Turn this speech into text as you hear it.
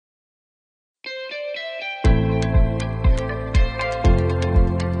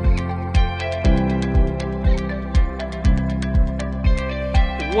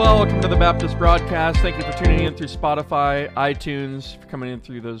welcome to the Baptist Broadcast. Thank you for tuning in through Spotify, iTunes, for coming in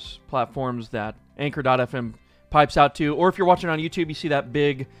through those platforms that Anchor.fm pipes out to. Or if you're watching on YouTube, you see that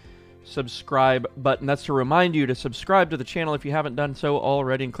big subscribe button. That's to remind you to subscribe to the channel if you haven't done so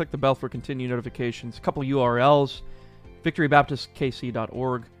already, and click the bell for continued notifications. A couple URLs,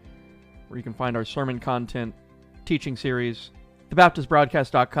 victorybaptistkc.org, where you can find our sermon content, teaching series,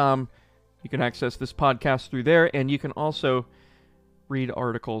 thebaptistbroadcast.com. You can access this podcast through there, and you can also read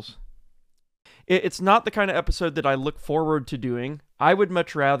articles. It's not the kind of episode that I look forward to doing. I would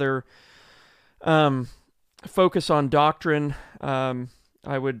much rather focus on doctrine. I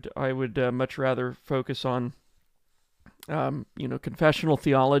would much rather focus on confessional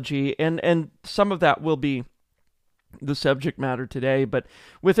theology, and some of that will be the subject matter today, but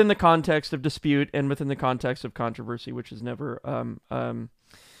within the context of dispute and within the context of controversy, which is never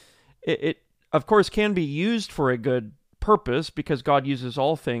it of course can be used for a good purpose because God uses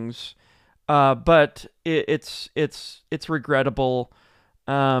all things, but it's regrettable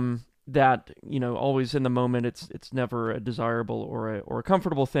that always in the moment it's never a desirable or a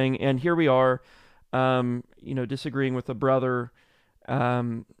comfortable thing. And here we are, disagreeing with a brother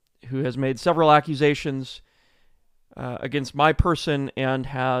who has made several accusations against my person and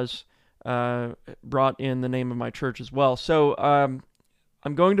has brought in the name of my church as well. So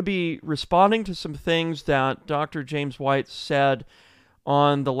I'm going to be responding to some things that Dr. James White said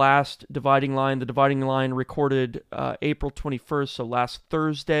on the last Dividing Line. The Dividing Line recorded April 21st, so last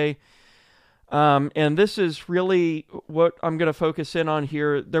Thursday. And this is really what I'm going to focus in on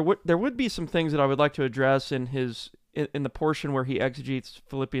here. There would be some things that I would like to address in the portion where he exegetes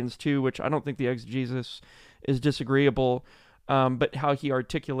Philippians 2, which I don't think the exegesis is disagreeable, but how he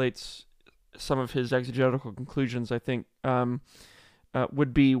articulates some of his exegetical conclusions, I think,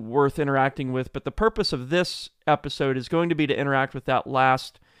 would be worth interacting with. But the purpose of this episode is going to be to interact with that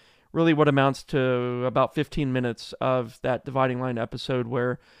last, really what amounts to about 15 minutes of that Dividing Line episode,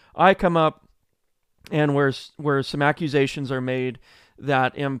 where I come up and where some accusations are made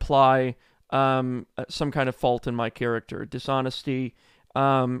that imply some kind of fault in my character, dishonesty,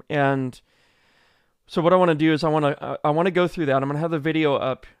 and so what I want to do is I want to go through that. I'm going to have the video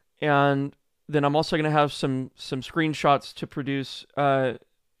up, and then I'm also going to have some screenshots to produce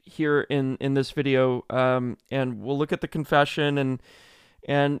here in this video, and we'll look at the confession,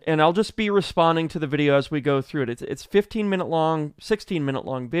 and I'll just be responding to the video as we go through it. It's 15-minute long, 16-minute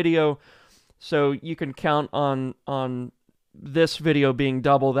long video, so you can count on this video being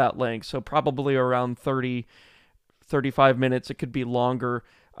double that length, so probably around 30, 35 minutes. It could be longer.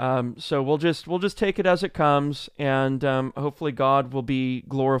 So we'll just take it as it comes, and hopefully God will be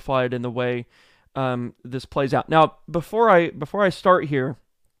glorified in the way this plays out. Now, before I start here,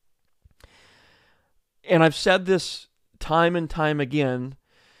 and I've said this time and time again,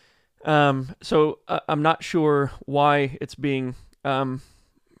 so I'm not sure why it's being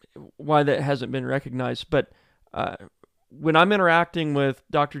why that hasn't been recognized, but when I'm interacting with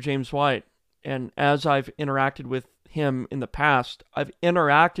Dr. James White, and as I've interacted with him in the past, I've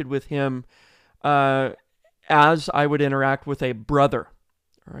interacted with him as I would interact with a brother.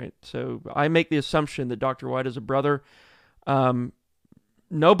 All right, so I make the assumption that Dr. White is a brother.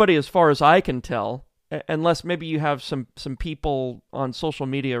 Nobody, as far as I can tell, unless maybe you have some people on social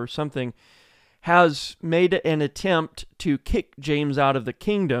media or something, has made an attempt to kick James out of the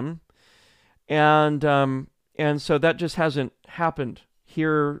kingdom, and so that just hasn't happened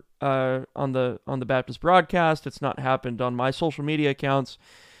here on the Baptist Broadcast. It's not happened on my social media accounts.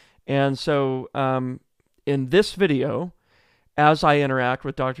 And so in this video, as I interact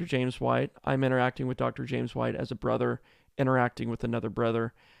with Dr. James White, I'm interacting with Dr. James White as a brother interacting with another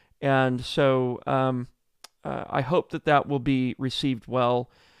brother. And so I hope that will be received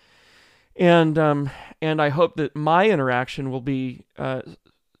well. And I hope that my interaction will be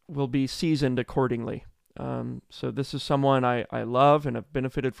seasoned accordingly. So this is someone I love and have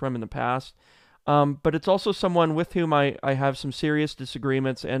benefited from in the past, but it's also someone with whom I have some serious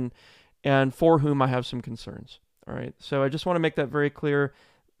disagreements and for whom I have some concerns. All right, so I just want to make that very clear.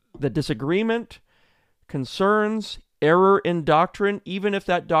 The disagreement, concerns, error in doctrine, even if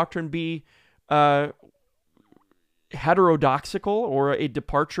that doctrine be heterodoxical or a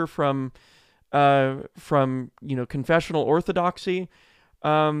departure from confessional orthodoxy,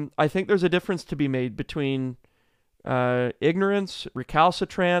 I think there's a difference to be made between ignorance,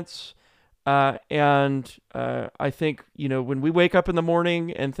 recalcitrance, and I think, when we wake up in the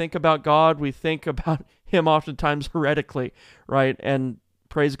morning and think about God, we think about Him oftentimes heretically, right? And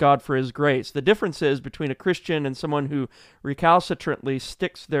praise God for His grace. The difference is between a Christian and someone who recalcitrantly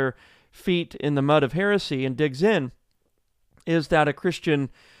sticks their feet in the mud of heresy and digs in, is that a Christian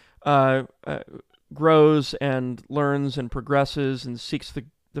uh, uh, grows and learns and progresses and seeks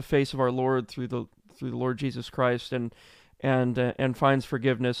the face of our Lord through the Lord Jesus Christ, and finds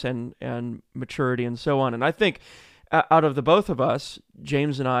forgiveness and maturity and so on. And I think out of the both of us,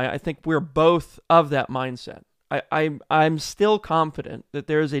 James and I think we're both of that mindset. I'm still confident that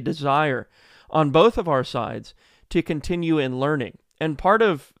there is a desire on both of our sides to continue in learning. And part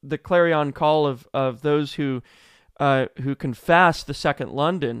of the clarion call of those who confess the Second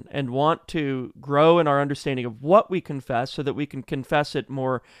London and want to grow in our understanding of what we confess, so that we can confess it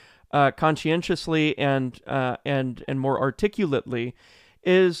more conscientiously and more articulately,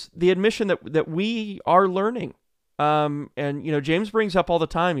 is the admission that we are learning. And James brings up all the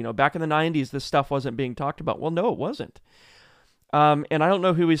time, back in the 90s, this stuff wasn't being talked about. Well, no, it wasn't. And I don't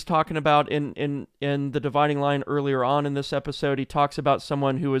know who he's talking about in the dividing line earlier on in this episode. He talks about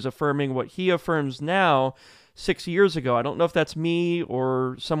someone who is affirming what he affirms now 6 years ago. I don't know if that's me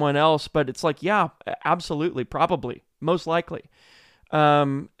or someone else, but it's like, yeah, absolutely, probably, most likely,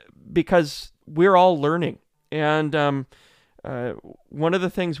 because we're all learning. And one of the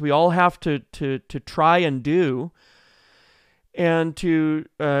things we all have to try and do, and to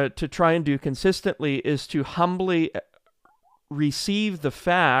try and do consistently, is to humbly receive the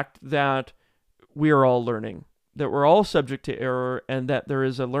fact that we are all learning, that we're all subject to error, and that there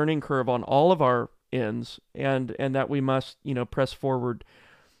is a learning curve on all of our ends, and that we must, press forward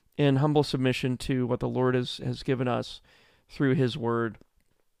in humble submission to what the Lord has given us through His Word.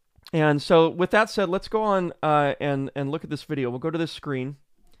 And so, with that said, let's go on and look at this video. We'll go to this screen,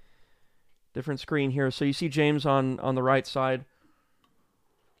 different screen here. So you see James on the right side.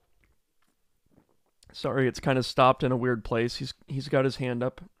 Sorry, it's kind of stopped in a weird place. He's got his hand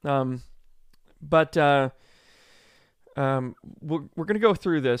up. But we're going to go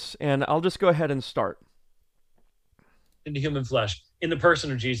through this, and I'll just go ahead and start. Into human flesh in the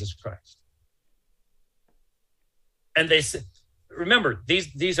person of Jesus Christ. And they say, remember,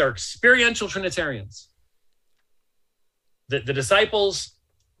 these are experiential Trinitarians. The disciples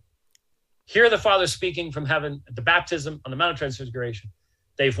hear the Father speaking from heaven at the baptism on the Mount of Transfiguration.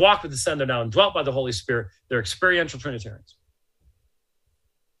 They've walked with the Son, they're now indwelt by the Holy Spirit. They're experiential Trinitarians.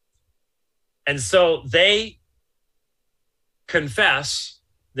 And so they confess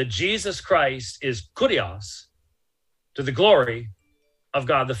that Jesus Christ is kurios, to the glory of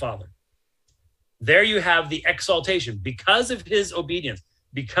God the Father. There you have the exaltation. Because of his obedience,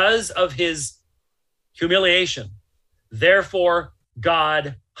 because of his humiliation, therefore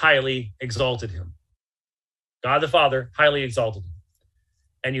God highly exalted him. God the Father highly exalted him.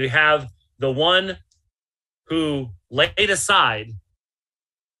 And you have the one who laid aside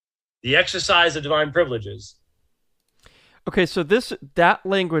the exercise of divine privileges. Okay, so that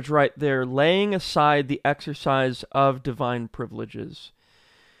language right there, laying aside the exercise of divine privileges,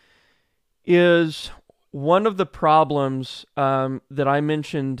 is one of the problems that I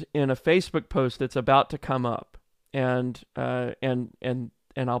mentioned in a Facebook post that's about to come up, and I'll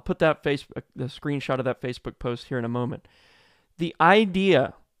put the screenshot of that Facebook post here in a moment. The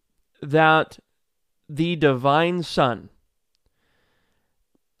idea that the divine Son,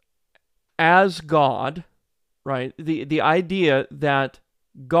 as God, right? The idea that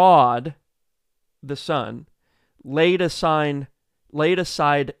God, the Son, laid aside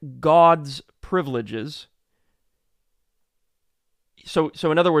God's privileges. So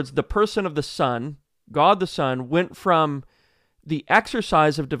in other words, the person of the Son, God the Son, went from the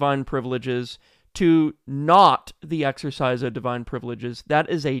exercise of divine privileges to not the exercise of divine privileges. That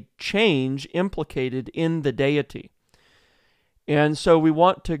is a change implicated in the deity. And so we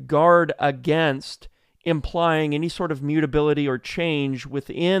want to guard against implying any sort of mutability or change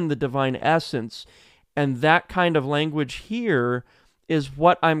within the divine essence. And that kind of language here is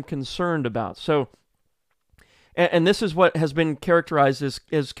what I'm concerned about. So, and this is what has been characterized as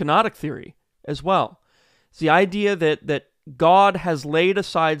kenotic theory as well. It's the idea that God has laid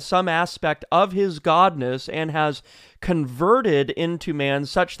aside some aspect of his godness and has converted into man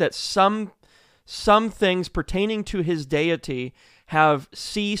such that some things pertaining to his deity have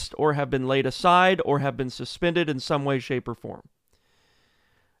ceased or have been laid aside or have been suspended in some way, shape, or form.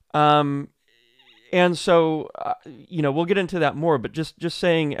 And so, we'll get into that more, but just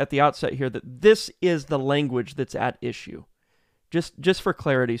saying at the outset here that this is the language that's at issue. Just for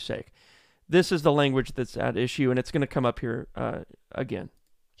clarity's sake. This is the language that's at issue, and it's going to come up here again.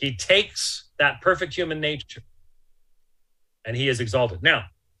 He takes that perfect human nature, and he is exalted. Now,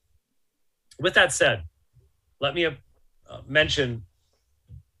 with that said, let me mention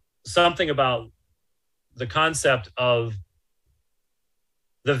something about the concept of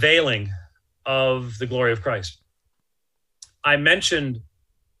the veiling of the glory of Christ. I mentioned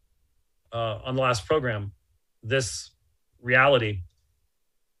on the last program this reality.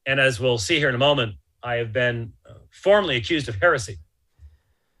 And as we'll see here in a moment, I have been formally accused of heresy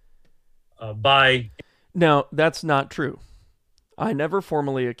by... Now, that's not true. I never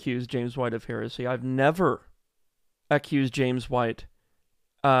formally accused James White of heresy. I've never accused James White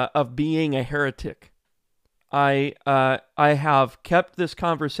of being a heretic. I have kept this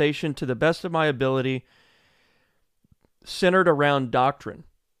conversation to the best of my ability centered around doctrine.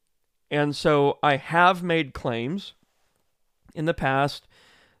 And so I have made claims in the past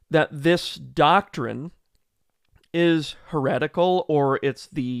that this doctrine is heretical, or it's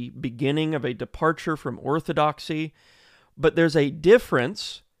the beginning of a departure from orthodoxy. But there's a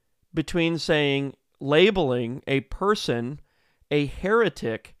difference between labeling a person a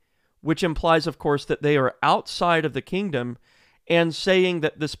heretic, which implies, of course, that they are outside of the kingdom, and saying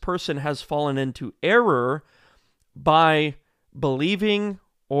that this person has fallen into error by believing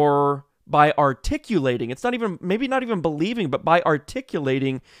or by articulating. It's maybe not even believing, but by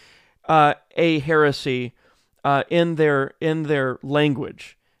articulating a heresy in their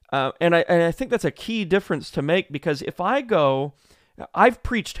language. And I think that's a key difference to make, because if I've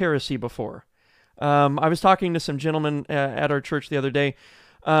preached heresy before. I was talking to some gentlemen at our church the other day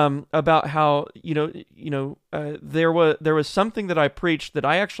about how there was something that I preached that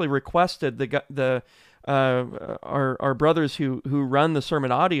I actually requested our brothers who run the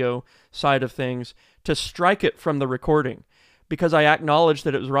sermon audio side of things to strike it from the recording, because I acknowledged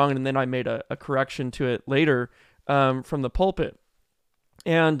that it was wrong, and then I made a correction to it later from the pulpit.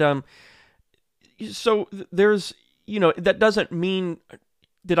 And so there's, that doesn't mean,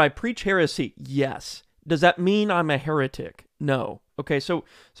 did I preach heresy? Yes. Does that mean I'm a heretic? No. Okay, so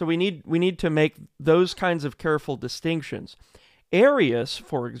we need to make those kinds of careful distinctions. Arius,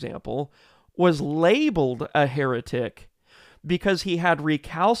 for example, was labeled a heretic because he had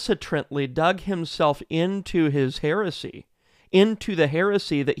recalcitrantly dug himself into his heresy, into the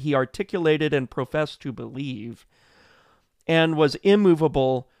heresy that he articulated and professed to believe, and was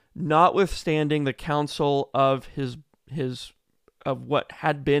immovable, notwithstanding the counsel of of what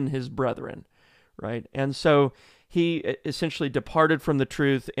had been his brethren, right? And so he essentially departed from the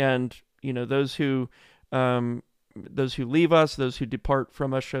truth, and those who leave us, those who depart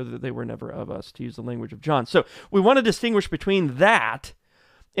from us, show that they were never of us, to use the language of John. So we want to distinguish between that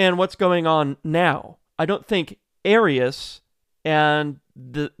and what's going on now. I don't think Arius and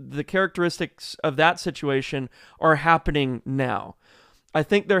the characteristics of that situation are happening now. I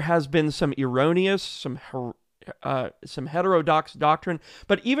think there has been some erroneous, some heterodox doctrine.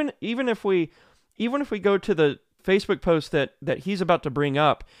 But even if we go to the Facebook post that he's about to bring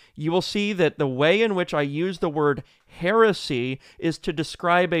up, you will see that the way in which I use the word heresy is to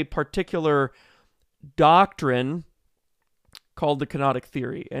describe a particular doctrine called the kenotic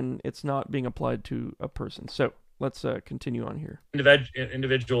theory, and it's not being applied to a person. So let's continue on here.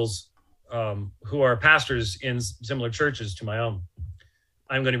 Individuals who are pastors in similar churches to my own,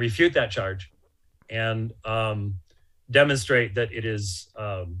 I'm going to refute that charge and demonstrate that it is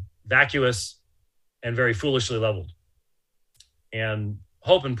vacuous and very foolishly leveled, and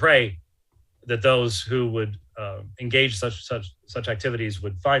hope and pray that those who would engage such activities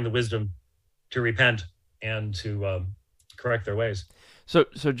would find the wisdom to repent and to correct their ways. So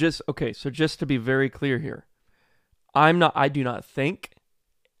just to be very clear here, I do not think,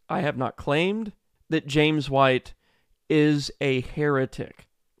 I have not claimed that James White is a heretic.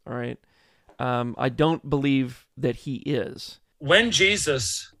 All right. I don't believe that he is. When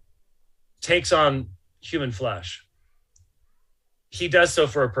Jesus takes on human flesh, he does so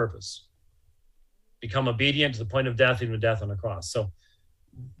for a purpose. Become obedient to the point of death, even death on the cross. So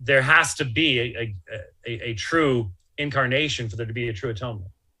there has to be a true incarnation for there to be a true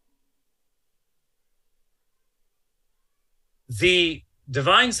atonement. The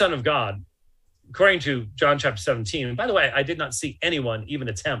divine Son of God, according to John chapter 17, and by the way, I did not see anyone even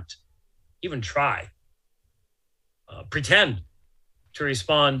attempt, even try, pretend to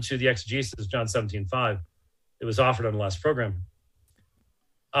respond to the exegesis of John 17:5 that was offered on the last program.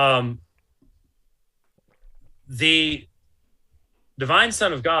 The divine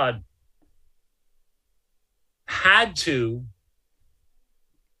Son of God had to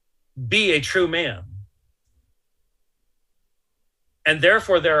be a true man. And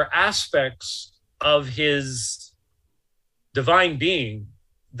therefore, there are aspects of his divine being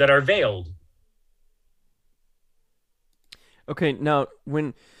that are veiled. Okay, now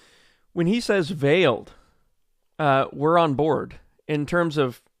when he says veiled, we're on board in terms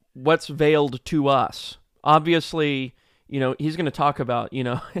of what's veiled to us. Obviously, he's going to talk about,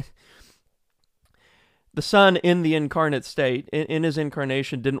 The Son in the incarnate state, in his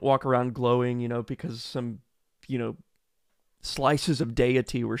incarnation, didn't walk around glowing, because some, slices of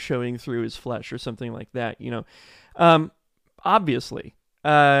deity were showing through his flesh or something like that, Obviously,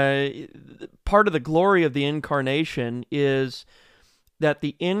 part of the glory of the incarnation is that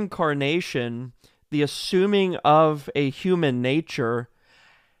the incarnation, the assuming of a human nature,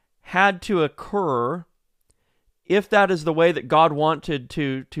 had to occur. If that is the way that God wanted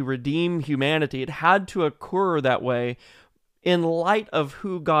to redeem humanity, it had to occur that way in light of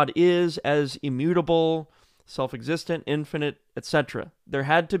who God is as immutable, self-existent, infinite, etc. There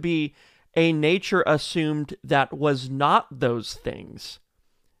had to be a nature assumed that was not those things,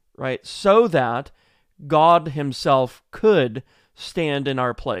 right? So that God himself could stand in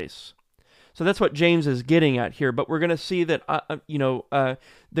our place. So that's what James is getting at here. But we're going to see that,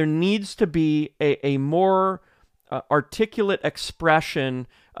 there needs to be a more articulate expression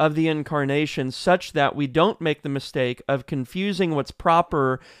of the incarnation such that we don't make the mistake of confusing what's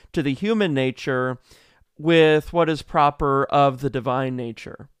proper to the human nature with what is proper of the divine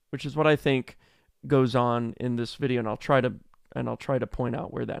nature, which is what I think goes on in this video, and I'll try to point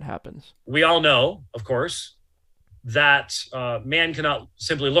out where that happens. We all know, of course, that man cannot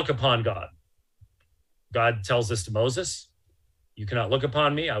simply look upon God. God tells this to Moses, "You cannot look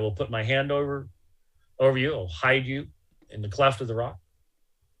upon me. I will put my hand over you. I'll hide you in the cleft of the rock.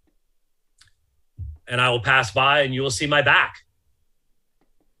 And I will pass by and you will see my back."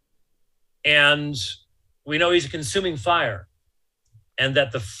 And we know he's a consuming fire, and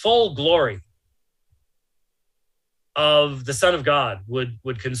that the full glory of the Son of God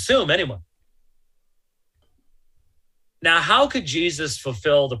would consume anyone. Now, how could Jesus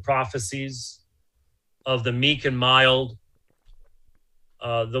fulfill the prophecies of the meek and mild,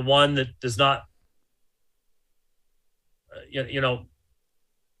 the one that does not,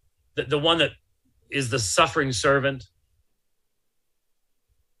 the one that is the suffering servant,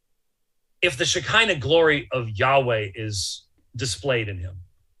 if the Shekinah glory of Yahweh is displayed in him?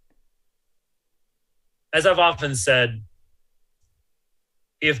 As I've often said,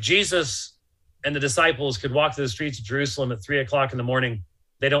 if Jesus and the disciples could walk through the streets of Jerusalem at 3:00 in the morning,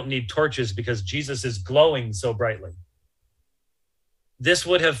 they don't need torches because Jesus is glowing so brightly. This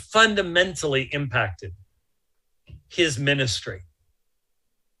would have fundamentally impacted his ministry.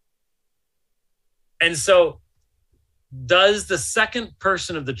 And so, does the second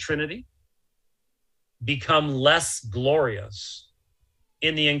person of the Trinity become less glorious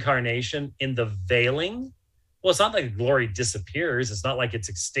in the incarnation, in the veiling? Well, it's not like glory disappears. It's not like it's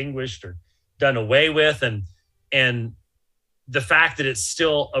extinguished or done away with. And the fact that it's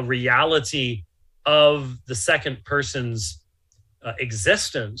still a reality of the second person's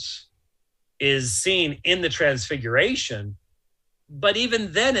existence is seen in the transfiguration. But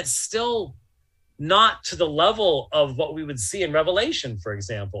even then, it's still not to the level of what we would see in Revelation, for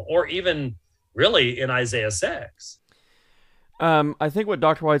example, or even really in Isaiah 6. I think what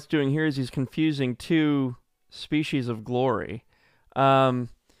Dr. White's doing here is he's confusing two species of glory.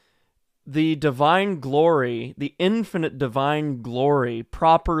 The divine glory, the infinite divine glory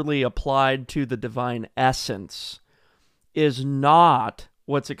properly applied to the divine essence, is not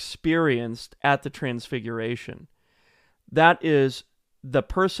what's experienced at the transfiguration. That is the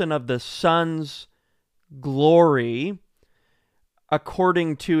person of the Son's glory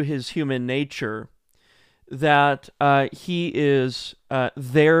according to his human nature, that he is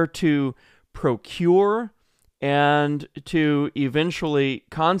there to procure and to eventually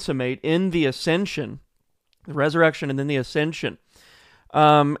consummate in the ascension, the resurrection and then the ascension.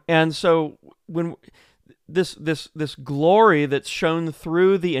 And so when this glory that's shown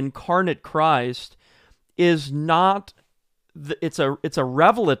through the incarnate Christ is not, it's a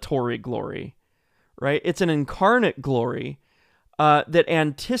revelatory glory, right? It's an incarnate glory that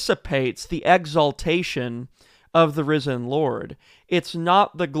anticipates the exaltation of the risen Lord. It's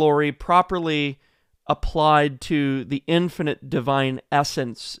not the glory properly applied to the infinite divine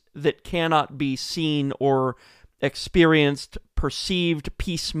essence that cannot be seen or experienced, perceived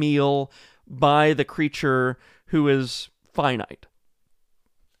piecemeal by the creature who is finite.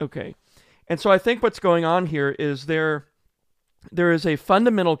 Okay. And so I think what's going on here is there is a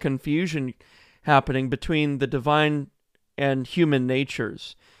fundamental confusion happening between the divine and human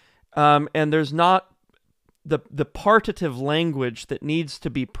natures. And there's not the partitive language that needs to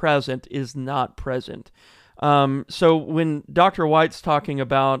be present is not present. So when Dr. White's talking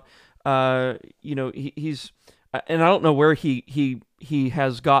about, he's, and I don't know where he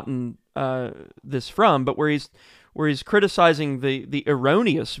has gotten this from, but where he's criticizing the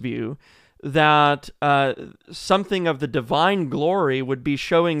erroneous view that something of the divine glory would be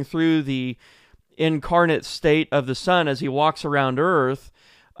showing through the incarnate state of the Son as he walks around earth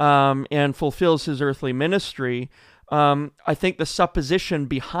and fulfills his earthly ministry, I think the supposition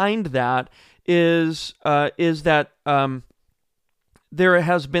behind that is that there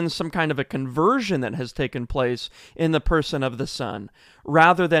has been some kind of a conversion that has taken place in the person of the Son,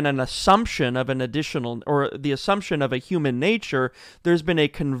 rather than an assumption of an additional, or the assumption of a human nature. There's been a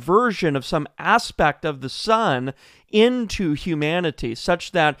conversion of some aspect of the Son into humanity,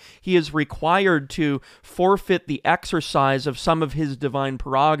 such that he is required to forfeit the exercise of some of his divine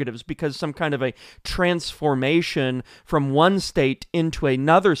prerogatives, because some kind of a transformation from one state into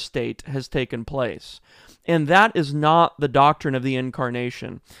another state has taken place. And that is not the doctrine of the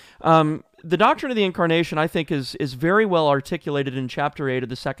Incarnation. The doctrine of the Incarnation, I think, is very well articulated in Chapter 8 of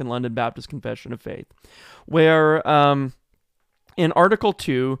the Second London Baptist Confession of Faith, where in Article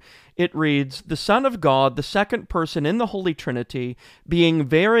 2, it reads, "The Son of God, the second person in the Holy Trinity, being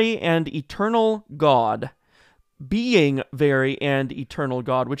very and eternal God," being very and eternal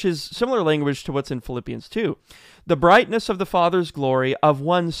God, which is similar language to what's in Philippians 2. "The brightness of the Father's glory, of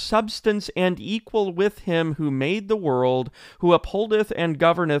one substance and equal with him who made the world, who upholdeth and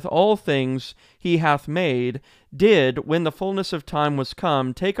governeth all things he hath made, did, when the fullness of time was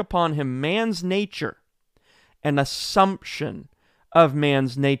come, take upon him man's nature," an assumption of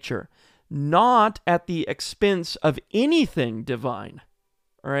man's nature, not at the expense of anything divine.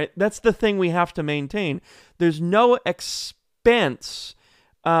 All right, that's the thing we have to maintain. There's no expense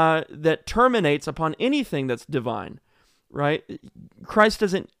that terminates upon anything that's divine, right?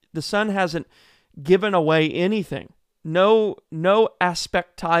 The Son hasn't given away anything. No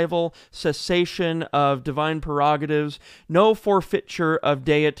aspectival cessation of divine prerogatives, no forfeiture of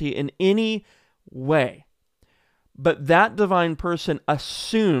deity in any way. But that divine person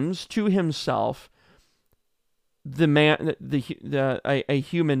assumes to himself a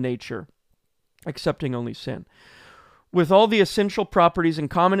human nature, accepting only sin, with all the essential properties and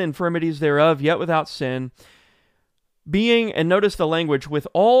common infirmities thereof, yet without sin, being, and notice the language, with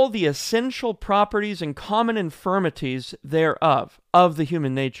all the essential properties and common infirmities thereof, of the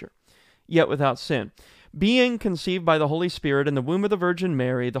human nature, yet without sin, being conceived by the Holy Spirit in the womb of the Virgin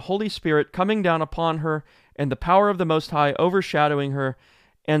Mary, the Holy Spirit coming down upon her, and the power of the Most High overshadowing her,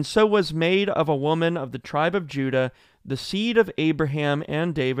 and so was made of a woman of the tribe of Judah, the seed of Abraham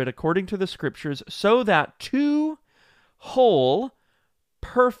and David, according to the Scriptures, so that two whole,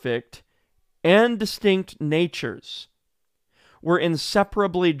 perfect, and distinct natures were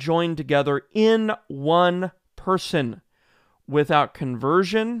inseparably joined together in one person, without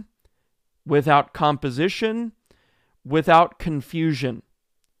conversion, without composition, without confusion,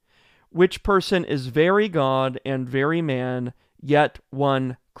 which person is very God and very man, yet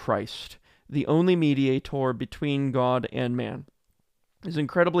one Christ, the only mediator between God and man. Is an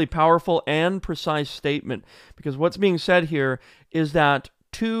incredibly powerful and precise statement, because what's being said here is that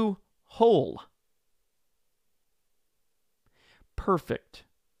two whole, perfect,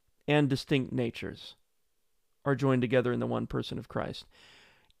 and distinct natures are joined together in the one person of Christ.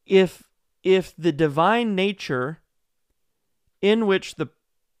 If the divine nature in which the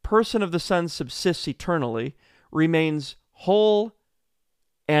person of the Son subsists eternally remains whole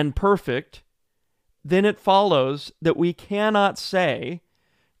and perfect, then it follows that we cannot say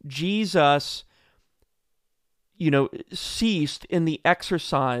Jesus, ceased in the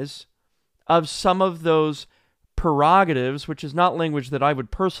exercise of some of those prerogatives, which is not language that I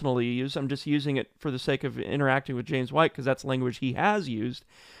would personally use. I'm just using it for the sake of interacting with James White, because that's language he has used.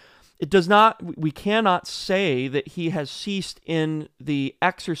 We cannot say that he has ceased in the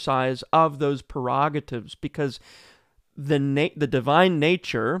exercise of those prerogatives, because the divine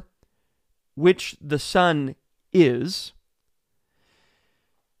nature, which the Son is,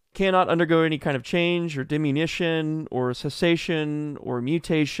 cannot undergo any kind of change or diminution or cessation or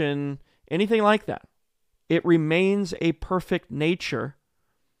mutation, anything like that. It remains a perfect nature,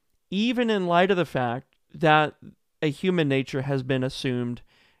 even in light of the fact that a human nature has been assumed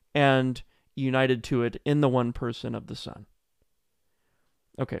and united to it in the one person of the Son.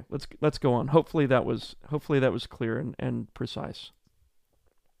 Okay, let's go on. Hopefully that was clear and precise.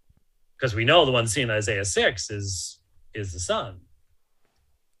 Because we know the one seen in Isaiah 6 is the Son.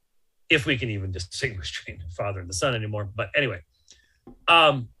 If we can even distinguish between the Father and the Son anymore. But anyway.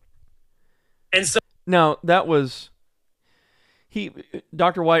 And so now that was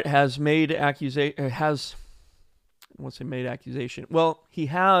Dr. White has made accusation. Well, he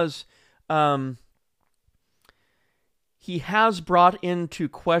has brought into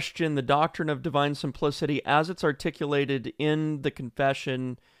question the doctrine of divine simplicity as it's articulated in the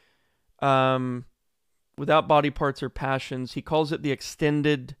confession, without body parts or passions. He calls it the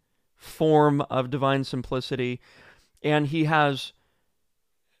extended form of divine simplicity, and he has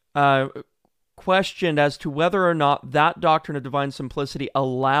questioned as to whether or not that doctrine of divine simplicity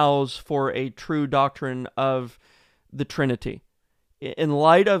allows for a true doctrine of the Trinity. In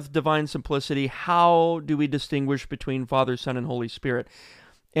light of divine simplicity, how do we distinguish between Father, Son, and Holy Spirit?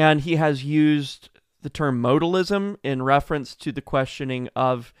 And he has used the term modalism in reference to the questioning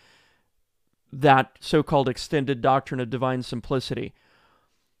of that so-called extended doctrine of divine simplicity,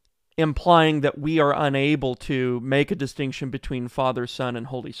 implying that we are unable to make a distinction between Father, Son, and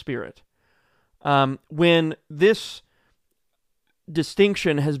Holy Spirit. When this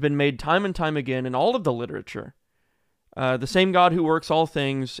distinction has been made time and time again in all of the literature, the same God who works all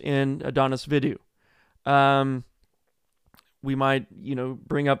things in Adonis Vidu. We might,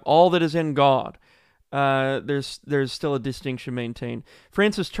 bring up all that is in God. There's still a distinction maintained.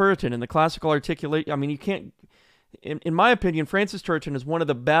 Francis Turretin in the classical articulation, you can't, in my opinion, Francis Turretin is one of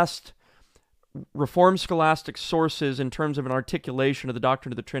the best Reformed scholastic sources in terms of an articulation of the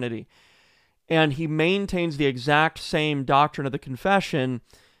doctrine of the Trinity. And he maintains the exact same doctrine of the confession,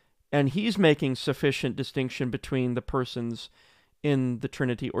 and he's making sufficient distinction between the persons in the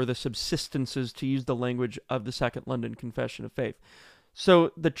Trinity, or the subsistences, to use the language of the Second London Confession of Faith.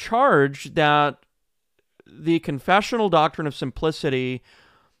 So the charge that the confessional doctrine of simplicity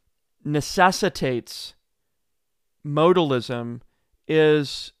necessitates modalism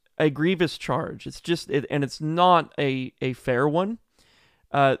is a grievous charge. It's just, and it's not a fair one.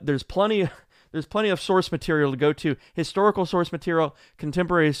 There's plenty of source material to go to, historical source material,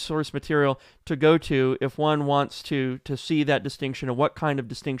 contemporary source material to go to if one wants to see that distinction and what kind of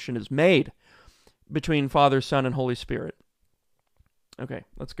distinction is made between Father, Son, and Holy Spirit. Okay,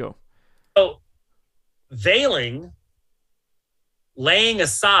 let's go. So, veiling, laying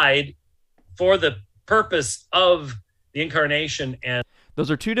aside for the purpose of the incarnation, and those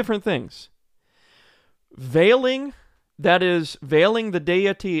are two different things. Veiling, that is veiling the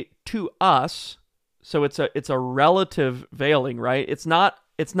deity to us, so it's a relative veiling, right? It's not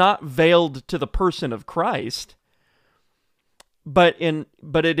veiled to the person of Christ, but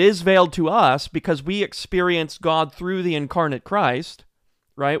it is veiled to us because we experience God through the incarnate Christ,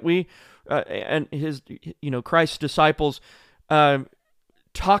 right? We and his Christ's disciples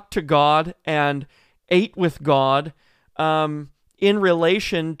talked to God and ate with God in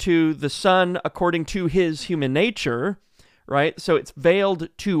relation to the Son according to his human nature, right? So it's veiled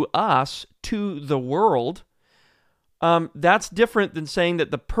to us, to the world. That's different than saying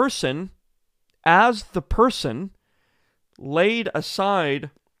that the person, as the person, laid aside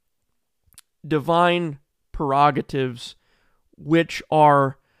divine prerogatives which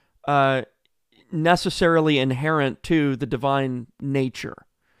are necessarily inherent to the divine nature.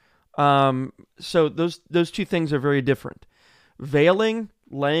 So those two things are very different. Veiling,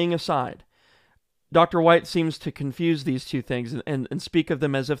 laying aside. Dr. White seems to confuse these two things and speak of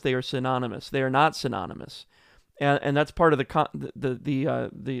them as if they are synonymous. They are not synonymous, and that's part of the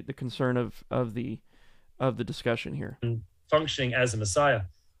concern of the discussion here. Functioning as a Messiah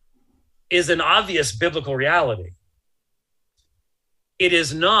is an obvious biblical reality. It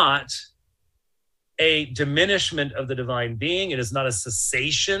is not a diminishment of the divine being. It is not a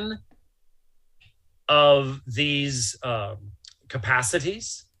cessation of these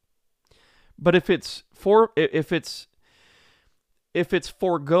capacities. But if it's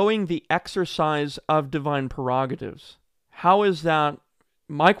foregoing the exercise of divine prerogatives, how is that?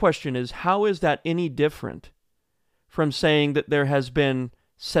 My question is, how is that any different from saying that there has been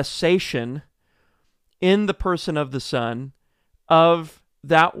cessation in the person of the Son of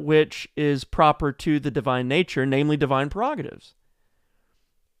that which is proper to the divine nature, namely divine prerogatives?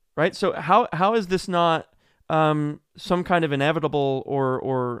 Right? So how is this not some kind of inevitable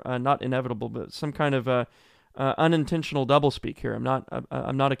or not inevitable, but some kind of unintentional doublespeak here? I'm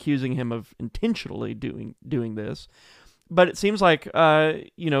not accusing him of intentionally doing this, but it seems like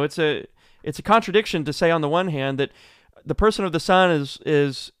it's a contradiction to say on the one hand that the person of the Son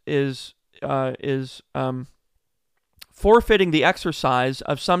is forfeiting the exercise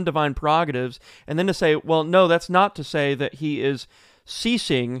of some divine prerogatives, and then to say, well, no, that's not to say that he is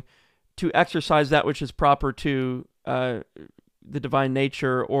ceasing to exercise that which is proper to the divine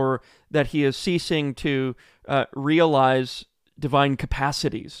nature, or that he is ceasing to realize divine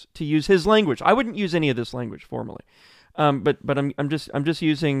capacities, to use his language. I wouldn't use any of this language formally, but I'm just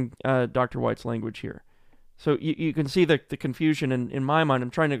using Dr. White's language here. So you can see the confusion in my mind. I'm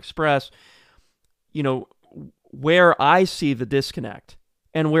trying to express, where I see the disconnect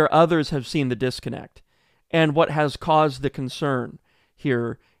and where others have seen the disconnect, and what has caused the concern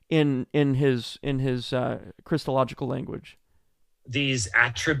here in his Christological language. these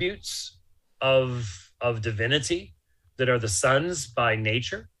attributes of divinity that are the Son's by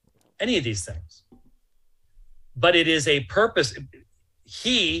nature, any of these things. But it is a purpose.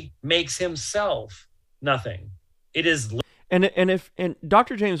 He makes himself nothing. It is. And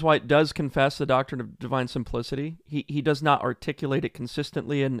Dr. James White does confess the doctrine of divine simplicity. He does not articulate it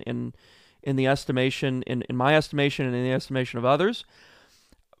consistently in the estimation, in my estimation, and in the estimation of others.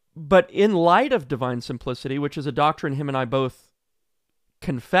 But in light of divine simplicity, which is a doctrine him and I both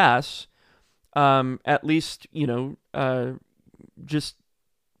confess, at least, just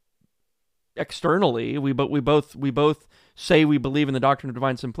externally, we both say we believe in the doctrine of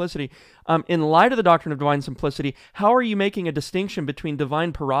divine simplicity. In light of the doctrine of divine simplicity, how are you making a distinction between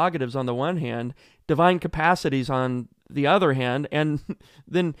divine prerogatives on the one hand, divine capacities on the other hand, and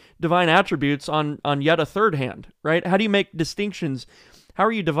then divine attributes on yet a third hand, right? How do you make distinctions? How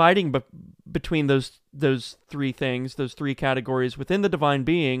are you dividing between those three things, those three categories within the divine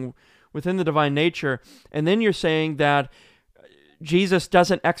being, within the divine nature? And then you're saying that Jesus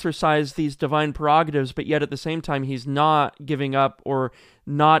doesn't exercise these divine prerogatives, but yet at the same time, he's not giving up or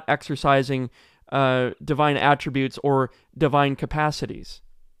not exercising divine attributes or divine capacities.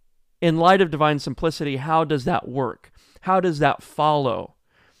 In light of divine simplicity, how does that work? How does that follow?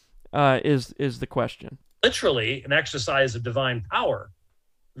 Is the question. Literally an exercise of divine power,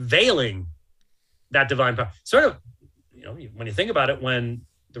 veiling that divine power. Sort of, when you think about it, when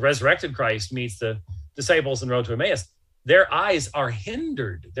the resurrected Christ meets the disciples on the road to Emmaus, their eyes are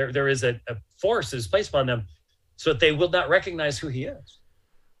hindered. There is a force that is placed upon them so that they will not recognize who he is.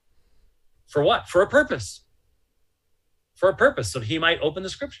 For what? For a purpose. For a purpose, so that he might open the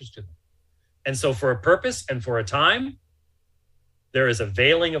scriptures to them. And so for a purpose and for a time, there is a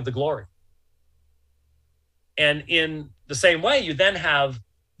veiling of the glory. And in the same way, you then have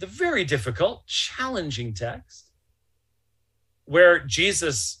the very difficult, challenging text where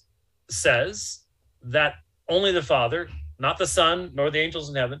Jesus says that only the Father, not the Son, nor the angels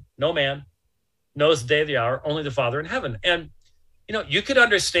in heaven, no man knows the day of the hour, only the Father in heaven. And, you could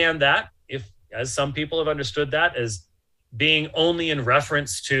understand that, if, as some people have understood that, as being only in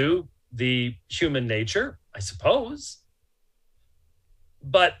reference to the human nature, I suppose.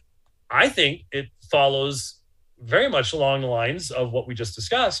 But I think it follows very much along the lines of what we just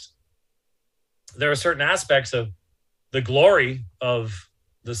discussed. There are certain aspects of the glory of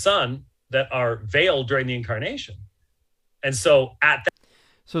the Son that are veiled during the incarnation. And so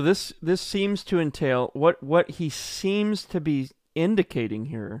So this seems to entail, what he seems to be indicating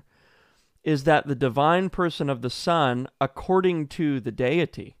here is that the divine person of the Son, according to the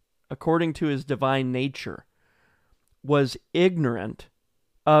deity, according to his divine nature, was ignorant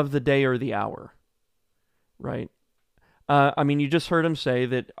of the day or the hour, right? You just heard him say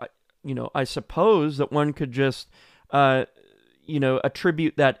that, I suppose that one could just,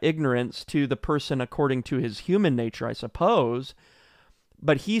 attribute that ignorance to the person according to his human nature, I suppose.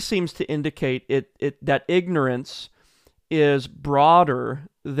 But he seems to indicate that ignorance is broader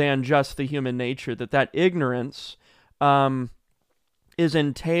than just the human nature, that ignorance is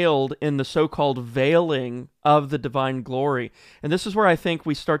entailed in the so-called veiling of the divine glory. And this is where I think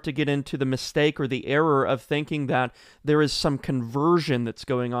we start to get into the mistake or the error of thinking that there is some conversion that's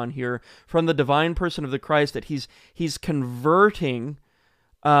going on here from the divine person of the Christ, that he's converting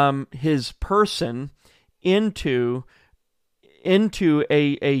his person into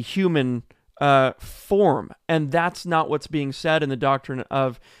a human form. And that's not what's being said in the doctrine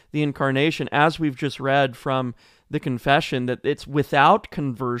of the incarnation, as we've just read from the confession, that it's without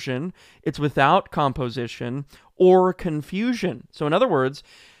conversion, it's without composition or confusion. So in other words,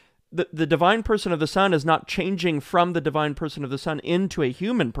 the divine person of the Son is not changing from the divine person of the Son into a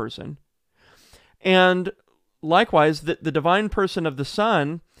human person. And likewise, the divine person of the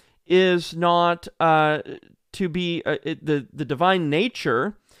Son is not to be the divine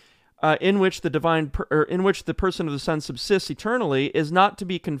nature in which the person of the Son subsists eternally is not to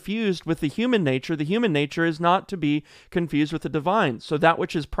be confused with the human nature. The human nature is not to be confused with the divine. So that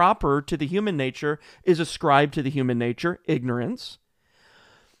which is proper to the human nature is ascribed to the human nature, ignorance,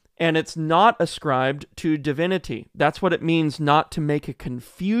 and it's not ascribed to divinity. That's what it means not to make a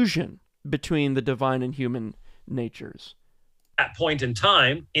confusion between the divine and human natures. At that point in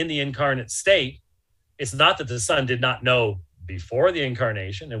time, in the incarnate state, it's not that the Son did not know before the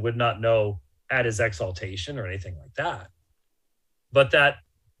incarnation and would not know at his exaltation or anything like that, but that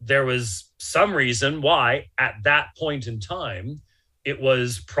there was some reason why at that point in time it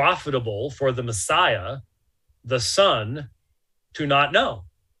was profitable for the Messiah, the Son, to not know.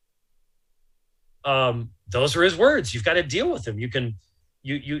 Those are his words. You've got to deal with them. You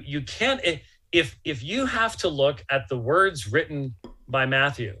can't. if you have to look at the words written by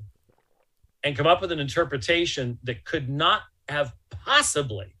Matthew and come up with an interpretation that could not have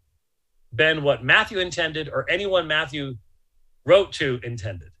possibly been what Matthew intended or anyone Matthew wrote to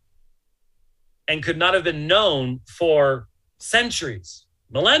intended, and could not have been known for centuries,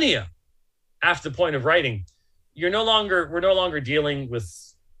 millennia after the point of writing, we're no longer dealing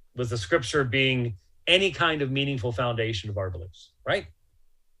with the scripture being any kind of meaningful foundation of our beliefs, right?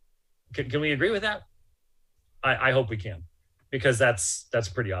 Can we agree with that? I hope we can, because that's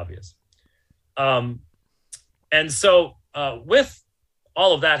pretty obvious. And so with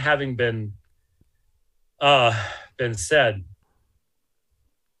all of that having been said,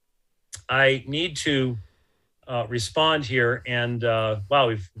 I need to respond here, and wow,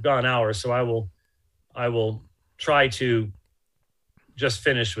 we've gone an hour, so I will try to just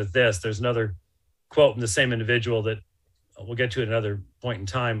finish with this. There's another quote from the same individual that we'll get to at another point in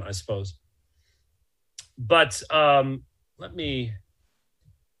time, I suppose. But let me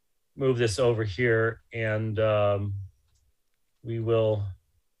move this over here, and we will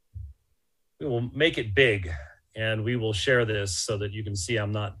make it big, and we will share this so that you can see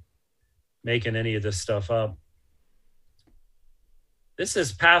I'm not making any of this stuff up. This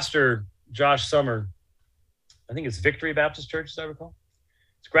is Pastor Josh Summer. I think it's Victory Baptist Church, as I recall.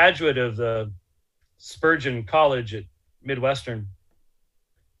 It's a graduate of the Spurgeon College at Midwestern,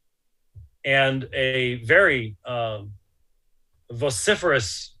 and a very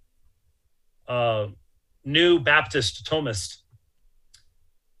vociferous new Baptist Thomist.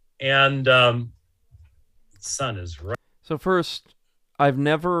 And son is right. So first, I've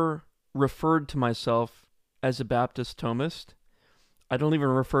never referred to myself as a Baptist Thomist. I don't even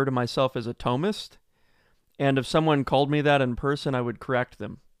refer to myself as a Thomist. And if someone called me that in person, I would correct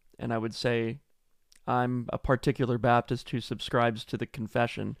them. And I would say, I'm a particular Baptist who subscribes to the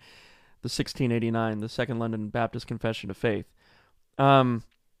confession, the 1689, the Second London Baptist Confession of Faith.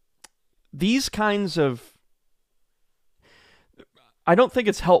 These kinds of... I don't think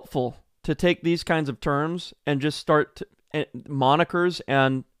it's helpful to take these kinds of terms and just start monikers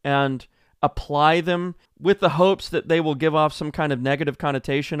and apply them with the hopes that they will give off some kind of negative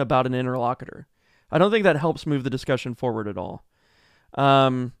connotation about an interlocutor. I don't think that helps move the discussion forward at all.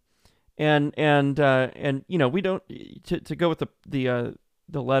 And you know, we don't to go with the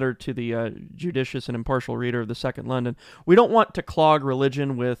letter to the judicious and impartial reader of the Second London. We don't want to clog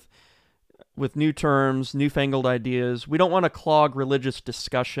religion with new terms, newfangled ideas. We don't want to clog religious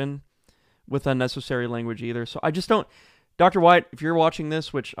discussion with unnecessary language either. So I just don't, Dr. White, if you're watching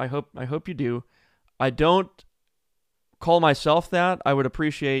this, which I hope you do, I don't call myself that. I would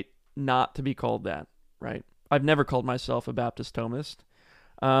appreciate not to be called that, right? I've never called myself a Baptist Thomist.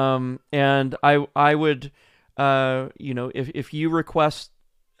 And I would, you know, if you request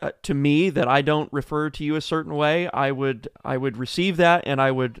to me that I don't refer to you a certain way, I would receive that, and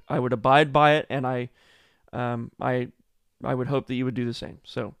I would abide by it, and I would hope that you would do the same.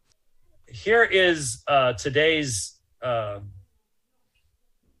 So here is today's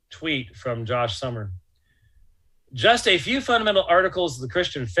tweet from Josh Summer. Just a few fundamental articles of the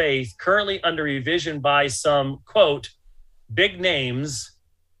Christian faith currently under revision by some, quote, big names,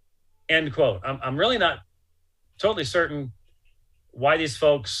 end quote. I'm really not totally certain why these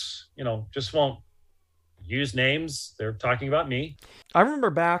folks, you know, just won't use names. They're talking about me. I remember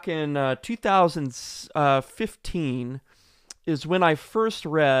back in 2015 is when I first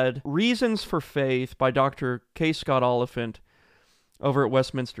read Reasons for Faith by Dr. K. Scott Oliphant over at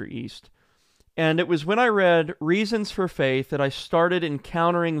Westminster East. And it was when I read Reasons for Faith that I started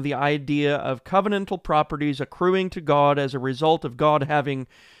encountering the idea of covenantal properties accruing to God as a result of God having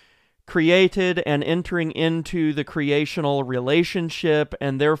created and entering into the creational relationship,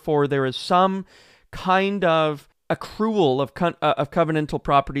 and therefore there is some kind of accrual of covenantal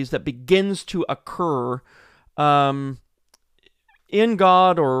properties that begins to occur in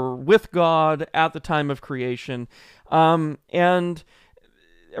God or with God at the time of creation. And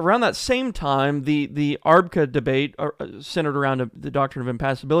around that same time, the ARBCA debate centered around the doctrine of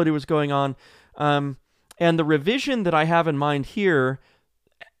impassibility was going on. And the revision that I have in mind here,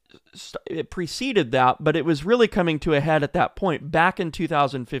 it preceded that, but it was really coming to a head at that point, back in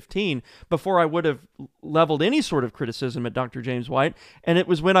 2015, before I would have leveled any sort of criticism at Dr. James White. And it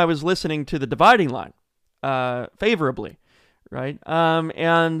was when I was listening to the Dividing Line favorably, right?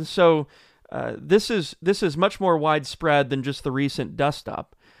 And so this is much more widespread than just the recent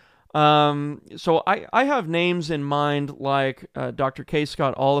dust-up. So I have names in mind like Dr. K.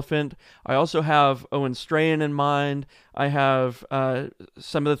 Scott Oliphant. I also have Owen Strahan in mind. I have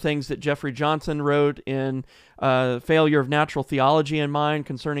some of the things that Jeffrey Johnson wrote in Failure of Natural Theology in mind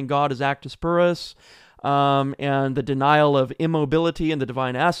concerning God as actus purus, and the denial of immobility in the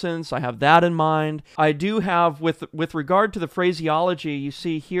divine essence. I have that in mind. I do have, with regard to the phraseology, you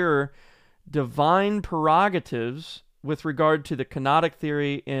see here, divine prerogatives with regard to the kenotic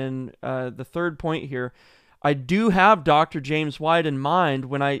theory in the third point here. I do have Dr. James White in mind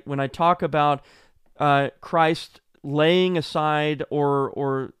when I talk about Christ laying aside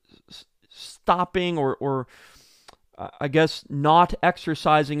or stopping or I guess not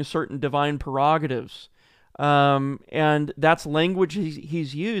exercising certain divine prerogatives. And that's language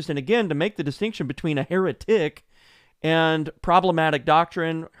he's used. And again, to make the distinction between a heretic and problematic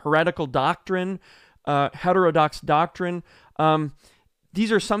doctrine, heretical doctrine, heterodox doctrine,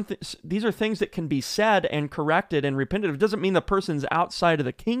 these are things that can be said and corrected and repented of. It doesn't mean the person's outside of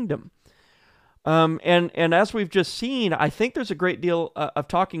the kingdom. And as we've just seen, I think there's a great deal of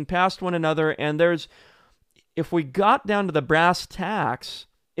talking past one another. And if we got down to the brass tacks,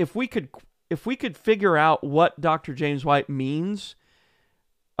 if we could figure out what Dr. James White means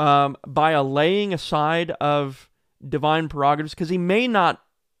by a laying aside of divine prerogatives, because he may not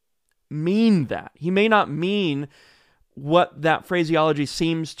mean that. He may not mean what that phraseology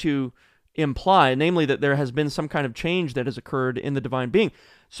seems to imply, namely that there has been some kind of change that has occurred in the divine being.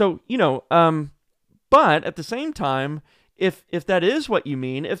 So, but at the same time, if that is what you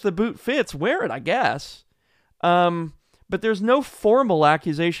mean, if the boot fits, wear it, I guess. But there's no formal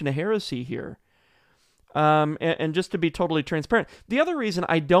accusation of heresy here. And just to be totally transparent, the other reason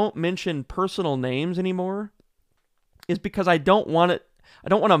I don't mention personal names anymore is because I don't want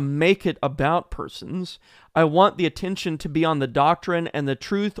to make it about persons. I want the attention to be on the doctrine and the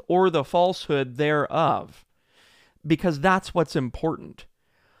truth or the falsehood thereof, because that's what's important.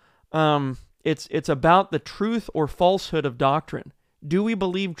 It's about the truth or falsehood of doctrine. Do we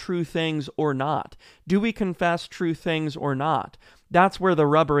believe true things or not? Do we confess true things or not? That's where the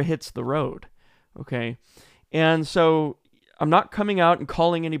rubber hits the road, okay? And so I'm not coming out and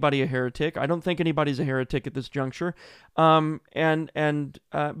calling anybody a heretic. I don't think anybody's a heretic at this juncture. But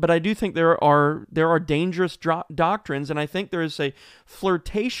I do think there are dangerous doctrines, and I think there is a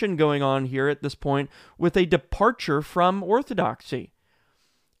flirtation going on here at this point with a departure from orthodoxy.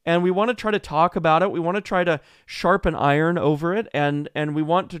 And we want to try to talk about it. We want to try to sharpen iron over it, and we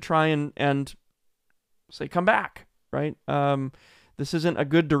want to try and say, come back, right? This isn't a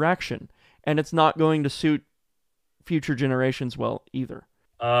good direction, and it's not going to suit future generations well either.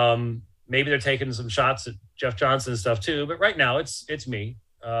 Maybe they're taking some shots at Jeff Johnson and stuff too, but right now it's me,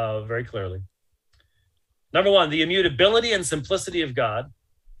 very clearly. Number one, the immutability and simplicity of God.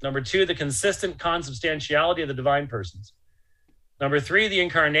 Number two, the consistent consubstantiality of the divine persons. Number three, the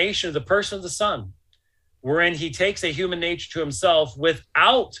incarnation of the person of the Son, wherein he takes a human nature to himself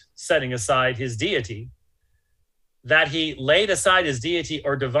without setting aside his deity, that he laid aside his deity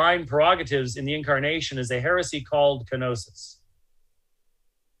or divine prerogatives in the incarnation is a heresy called kenosis.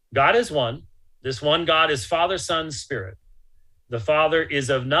 God is one. This one God is Father, Son, Spirit. The Father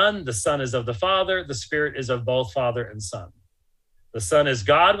is of none. The Son is of the Father. The Spirit is of both Father and Son. The Son is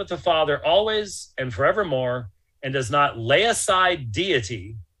God with the Father always and forevermore, and does not lay aside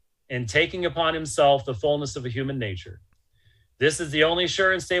deity in taking upon himself the fullness of a human nature. This is the only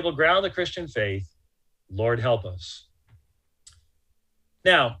sure and stable ground of the Christian faith. Lord, help us.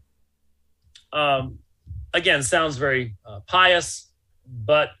 Now, again, sounds very pious,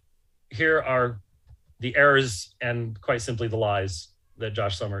 but here are the errors and quite simply the lies that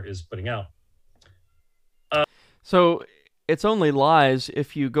Josh Sommer is putting out. So it's only lies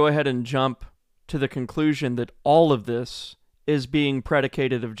if you go ahead and jump to the conclusion that all of this is being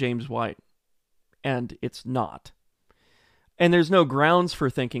predicated of James White, and it's not. And there's no grounds for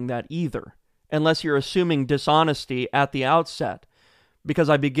thinking that either, unless you're assuming dishonesty at the outset, because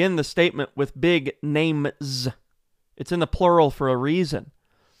I begin the statement with big names. It's in the plural for a reason.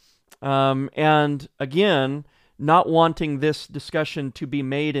 And again, not wanting this discussion to be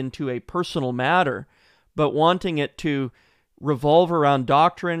made into a personal matter, but wanting it to revolve around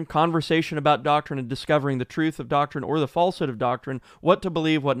doctrine, conversation about doctrine, and discovering the truth of doctrine or the falsehood of doctrine, what to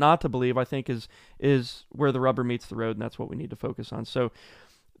believe, what not to believe, I think is where the rubber meets the road, and that's what we need to focus on. So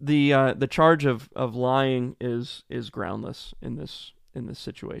the charge of lying is groundless in this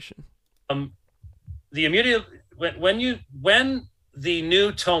situation. The immunity when the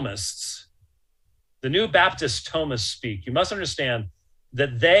new Thomists, the new Baptist Thomists speak, you must understand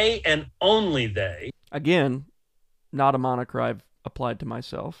that they and only they, again, not a moniker I've applied to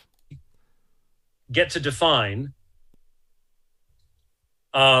myself. get to define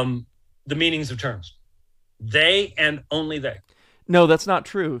the meanings of terms. They and only they. No, that's not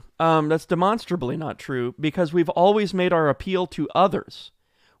true. That's demonstrably not true, because we've always made our appeal to others.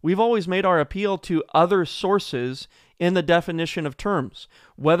 We've always made our appeal to other sources in the definition of terms,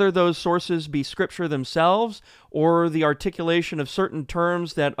 whether those sources be Scripture themselves or the articulation of certain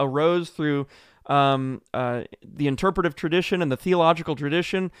terms that arose through the interpretive tradition and the theological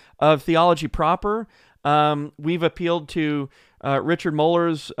tradition of theology proper. We've appealed to Richard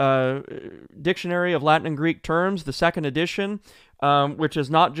Muller's Dictionary of Latin and Greek Terms, the second edition, which is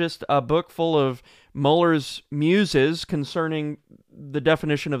not just a book full of Muller's muses concerning the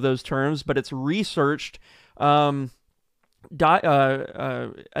definition of those terms, but it's researched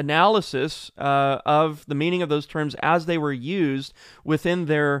analysis of the meaning of those terms as they were used within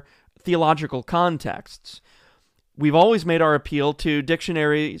their theological contexts. We've always made our appeal to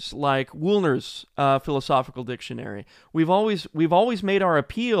dictionaries like Woolner's Philosophical Dictionary. We've always made our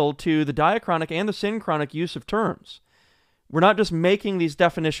appeal to the diachronic and the synchronic use of terms. We're not just making these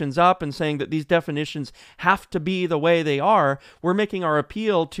definitions up and saying that these definitions have to be the way they are. We're making our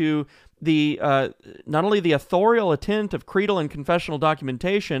appeal to the not only the authorial intent of creedal and confessional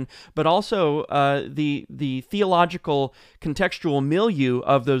documentation, but also the theological contextual milieu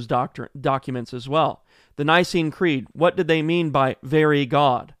of those documents as well. The Nicene Creed, what did they mean by very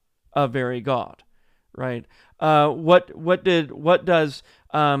God, a very God, right? What does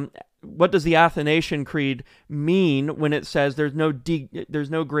the Athanasian Creed mean when it says there's no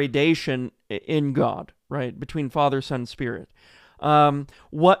gradation in God, right, between Father, Son, Spirit?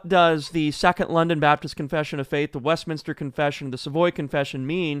 What does the Second London Baptist Confession of Faith, the Westminster Confession, the Savoy Confession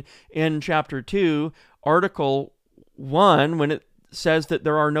mean in Chapter 2, Article 1, when it says that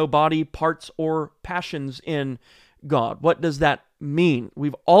there are no body, parts, or passions in God? What does that mean?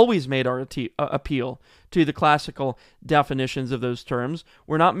 We've always made our appeal to the classical definitions of those terms.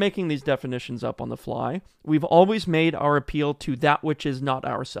 We're not making these definitions up on the fly. We've always made our appeal to that which is not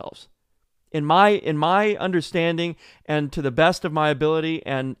ourselves. In my understanding, and to the best of my ability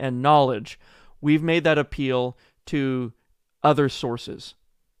and knowledge, we've made that appeal to other sources.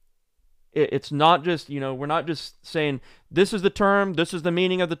 It's not just, we're not just saying, this is the term, this is the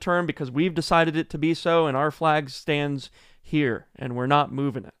meaning of the term, because we've decided it to be so, and our flag stands here, and we're not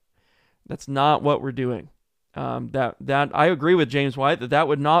moving it. That's not what we're doing. That I agree with James White that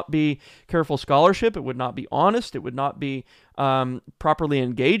would not be careful scholarship, it would not be honest, it would not be properly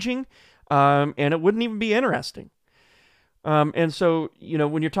engaging, and it wouldn't even be interesting. And so,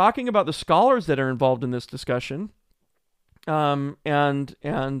 when you're talking about the scholars that are involved in this discussion, even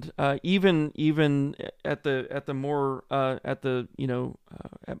at the more at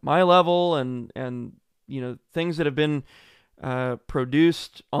my level and things that have been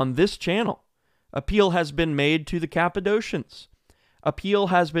produced on this channel, appeal has been made to the Cappadocians. Appeal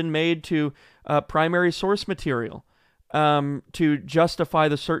has been made to primary source material to justify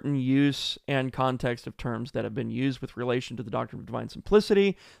the certain use and context of terms that have been used with relation to the doctrine of divine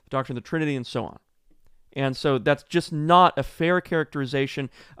simplicity, the doctrine of the Trinity, and so on. And so that's just not a fair characterization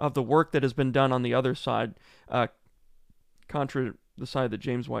of the work that has been done on the other side, contra the side that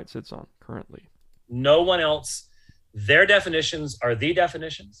James White sits on currently. No one else, their definitions are the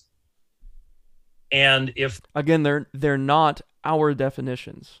definitions. And if... Again, they're not our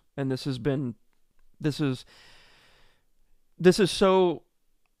definitions. And this is so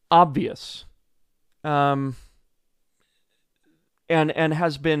obvious, and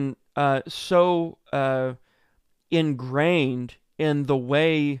has been so ingrained in the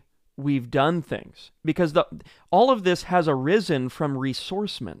way we've done things, because all of this has arisen from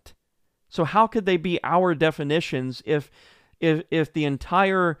resourcement. So how could they be our definitions if the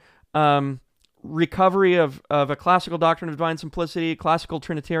entire recovery of a classical doctrine of divine simplicity, classical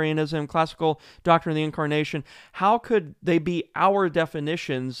Trinitarianism, classical doctrine of the Incarnation, how could they be our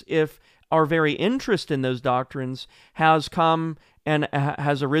definitions if our very interest in those doctrines has come and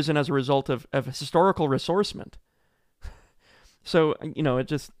has arisen as a result of historical resourcement? So, it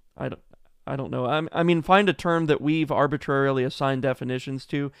just, I don't know. I mean, find a term that we've arbitrarily assigned definitions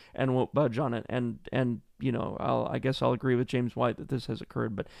to and won't budge on it. And I guess I'll agree with James White that this has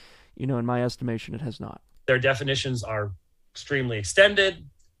occurred, but, in my estimation, it has not. Their definitions are extremely extended.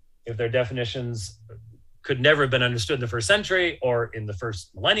 If their definitions could never have been understood in the first century or in the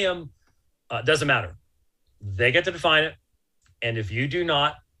first millennium, doesn't matter. They get to define it. And if you do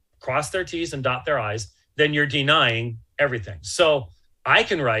not cross their T's and dot their I's, then you're denying everything. So I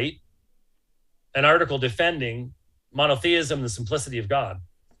can write an article defending monotheism and the simplicity of God,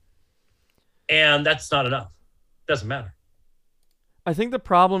 and that's not enough. Doesn't matter. I think the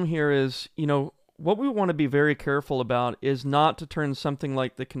problem here is, what we want to be very careful about is not to turn something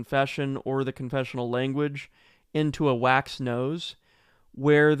like the confession or the confessional language into a wax nose,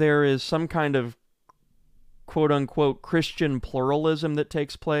 where there is some kind of quote-unquote Christian pluralism that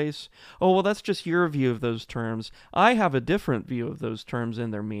takes place. Oh, well, that's just your view of those terms. I have a different view of those terms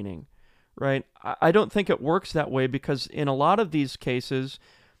and their meaning, right? I don't think it works that way, because in a lot of these cases,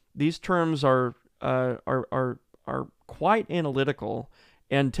 these terms are quite analytical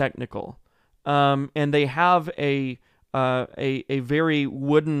and technical, and they have a very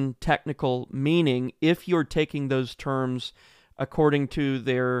wooden technical meaning if you're taking those terms according to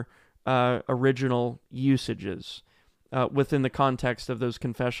their original usages within the context of those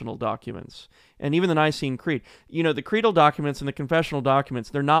confessional documents. And even the Nicene Creed. You know, the creedal documents and the confessional documents,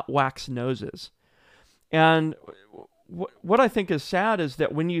 they're not wax noses. And what I think is sad is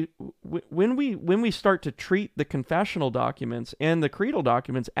that when we start to treat the confessional documents and the creedal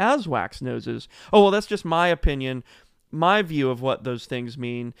documents as wax noses, oh, well, that's just my opinion, my view of what those things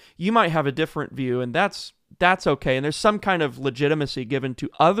mean. You might have a different view, and that's okay. And there's some kind of legitimacy given to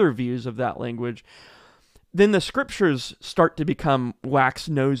other views of that language. Then the scriptures start to become wax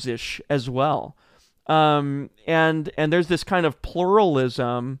nose-ish as well. And there's this kind of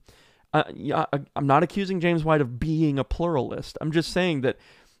pluralism. I'm not accusing James White of being a pluralist. I'm just saying that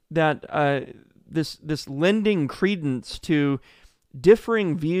this lending credence to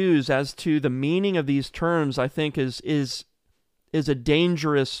differing views as to the meaning of these terms, I think, is a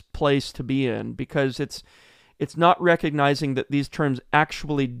dangerous place to be in, because it's not recognizing that these terms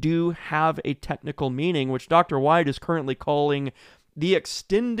actually do have a technical meaning, which Dr. White is currently calling the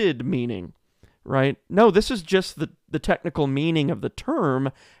extended meaning, right? No, this is just the technical meaning of the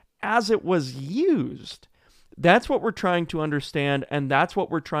term as it was used. That's what we're trying to understand, and that's what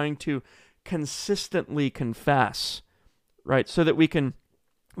we're trying to consistently confess, right? So that we can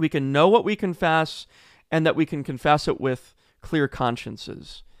know what we confess, and that we can confess it with clear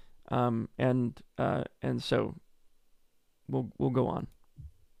consciences. And so we'll go on.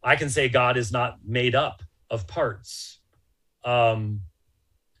 I can say God is not made up of parts. But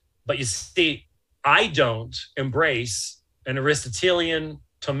you see, I don't embrace an Aristotelian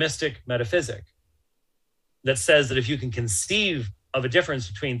Thomistic metaphysic that says that if you can conceive of a difference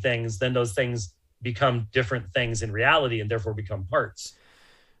between things, then those things become different things in reality and therefore become parts.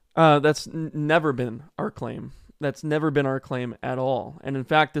 That's never been our claim. That's never been our claim at all. And in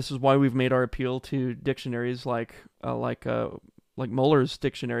fact, this is why we've made our appeal to dictionaries like Muller's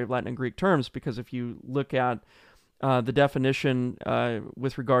Dictionary of Latin and Greek Terms, because if you look at the definition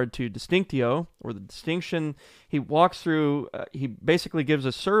with regard to distinctio, or the distinction, he walks through, he basically gives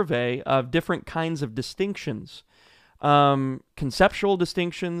a survey of different kinds of distinctions, conceptual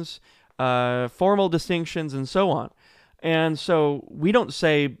distinctions, formal distinctions, and so on. And so we don't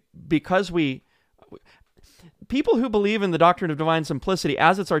say, because people who believe in the doctrine of divine simplicity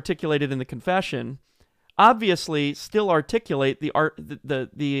as it's articulated in the confession obviously still articulate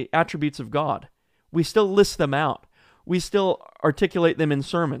the attributes of God. We still list them out. We still articulate them in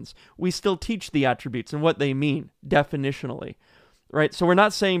sermons. We still teach the attributes and what they mean definitionally, right? So we're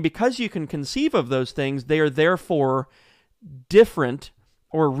not saying because you can conceive of those things, they are therefore different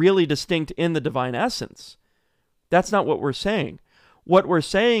or really distinct in the divine essence. That's not what we're saying. What we're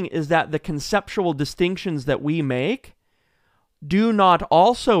saying is that the conceptual distinctions that we make do not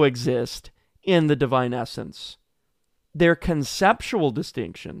also exist in the divine essence. They're conceptual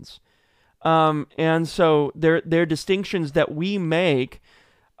distinctions. And so they're distinctions that we make,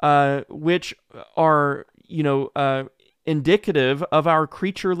 which are, indicative of our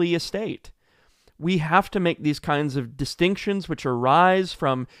creaturely estate. We have to make these kinds of distinctions which arise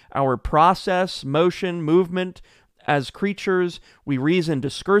from our process, motion, movement as creatures. We reason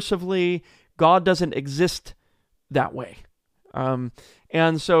discursively. God doesn't exist that way.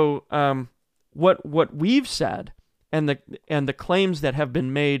 And so what we've said and the claims that have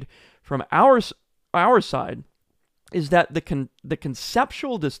been made from our side is that the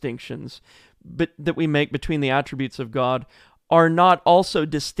conceptual distinctions that we make between the attributes of God are not also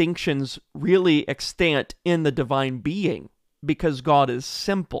distinctions really extant in the divine being, because God is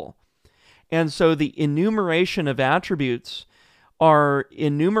simple. And so the enumeration of attributes are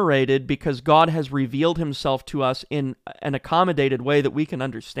enumerated because God has revealed himself to us in an accommodated way that we can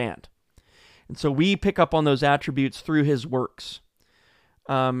understand. And so we pick up on those attributes through his works.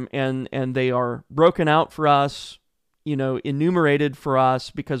 And they are broken out for us, enumerated for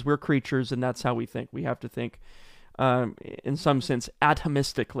us, because we're creatures and that's how we think. We have to think, in some sense,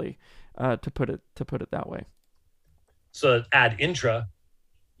 atomistically, to put it that way. So ad intra,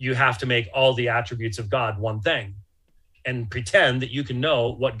 you have to make all the attributes of God one thing and pretend that you can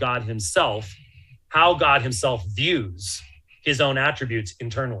know what God himself how God himself views his own attributes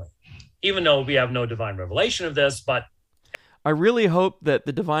internally, even though we have no divine revelation of this. But I really hope that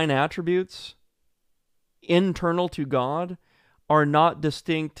the divine attributes internal to God are not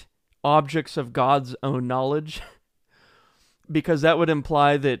distinct objects of God's own knowledge, because that would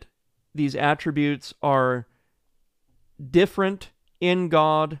imply that these attributes are different in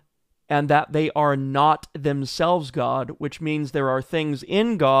God and that they are not themselves God, which means there are things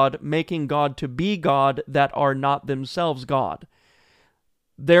in God making God to be God that are not themselves God.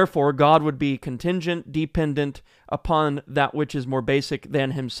 Therefore, God would be contingent, dependent upon that which is more basic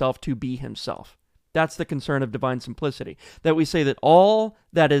than himself to be himself. That's the concern of divine simplicity, that we say that all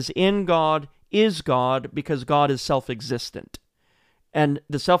that is in God is God because God is self-existent. And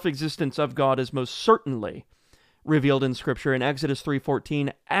the self-existence of God is most certainly revealed in Scripture in Exodus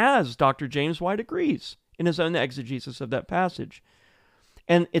 3:14, as Dr. James White agrees in his own exegesis of that passage.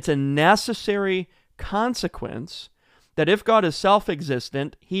 And it's a necessary consequence that if God is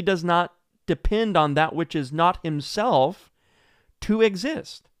self-existent, he does not depend on that which is not himself to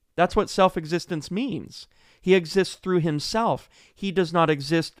exist. That's what self-existence means. He exists through himself. He does not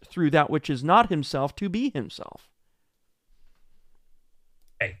exist through that which is not himself to be himself.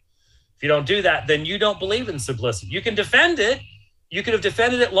 If you don't do that, then you don't believe in simplicity. You can defend it. You could have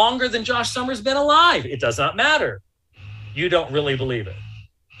defended it longer than Josh Summers been alive. It does not matter. You don't really believe it.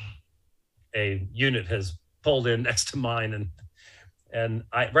 A unit has pulled in next to mine, and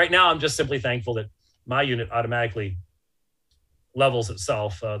right now I'm just simply thankful that my unit automatically levels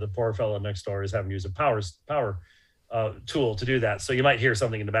itself. The poor fellow next door is having to use a power tool to do that. So you might hear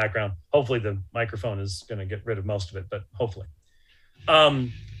something in the background. Hopefully the microphone is going to get rid of most of it, but hopefully.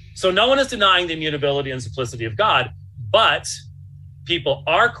 So no one is denying the immutability and simplicity of God, but people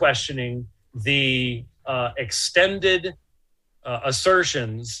are questioning the extended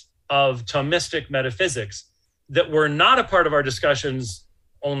assertions of Thomistic metaphysics that were not a part of our discussions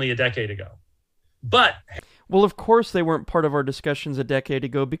only a decade ago. But well, of course they weren't part of our discussions a decade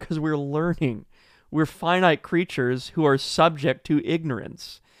ago because we're learning. We're finite creatures who are subject to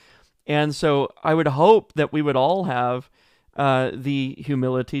ignorance. And so I would hope that we would all have the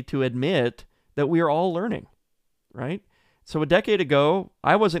humility to admit that we are all learning, right? So a decade ago,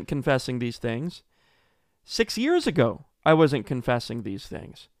 I wasn't confessing these things. 6 years ago, I wasn't confessing these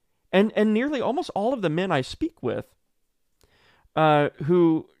things. And nearly almost all of the men I speak with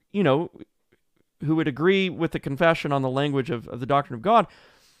who would agree with the confession on the language of the doctrine of God,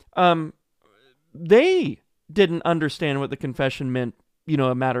 they didn't understand what the confession meant,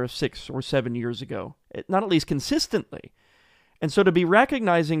 a matter of 6 or 7 years ago, not at least consistently. And so to be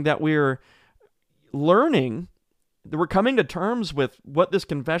recognizing that we're learning, that we're coming to terms with what this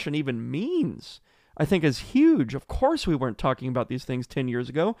confession even means, I think is huge. Of course we weren't talking about these things 10 years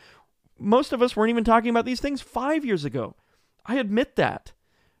ago. Most of us weren't even talking about these things 5 years ago. I admit that,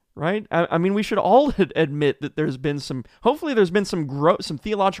 right? I mean, we should all admit that hopefully there's been some growth, some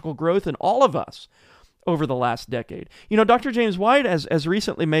theological growth in all of us over the last decade. Dr. James White has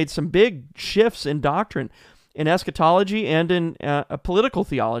recently made some big shifts in doctrine, in eschatology and in political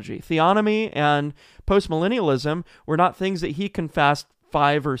theology. Theonomy and postmillennialism were not things that he confessed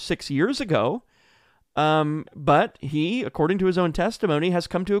 5 or 6 years ago, but he, according to his own testimony, has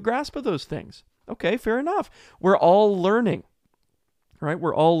come to a grasp of those things. Okay, fair enough. We're all learning, right?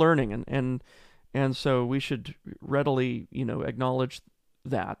 We're all learning, and so we should readily, acknowledge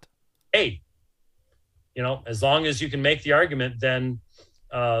that. Hey, as long as you can make the argument, then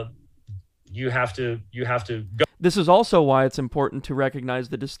you have to go. This is also why it's important to recognize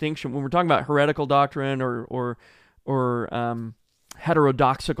the distinction when we're talking about heretical doctrine or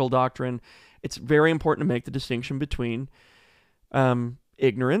heterodoxical doctrine. It's very important to make the distinction between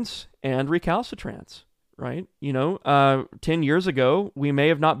ignorance and recalcitrance, right? 10 years ago, we may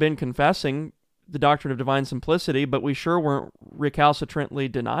have not been confessing the doctrine of divine simplicity, but we sure weren't recalcitrantly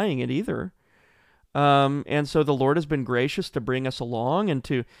denying it either. And so the Lord has been gracious to bring us along and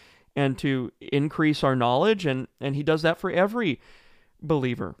to increase our knowledge, and he does that for every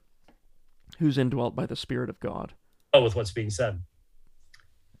believer who's indwelt by the Spirit of God. With what's being said.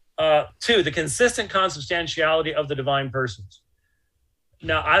 2, the consistent consubstantiality of the divine persons.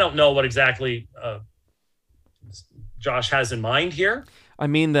 Now, I don't know what exactly Josh has in mind here. I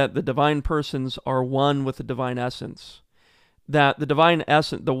mean that the divine persons are one with the divine essence. That the divine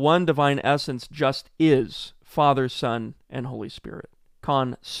essence, the one divine essence just is Father, Son, and Holy Spirit.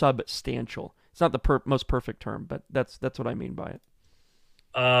 Consubstantial. It's not the most perfect term, but that's what I mean by it.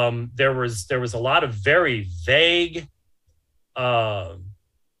 There was a lot of very vague, and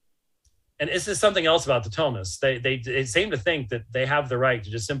this is something else about the Thomists. They seem to think that they have the right to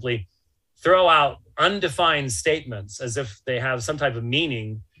just simply throw out undefined statements as if they have some type of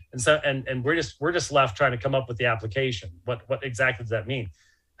meaning, and we're just left trying to come up with the application. What exactly does that mean?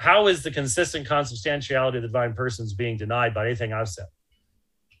 How is the consistent consubstantiality of the divine persons being denied by anything I've said?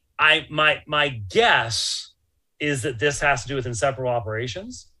 My guess is that this has to do with inseparable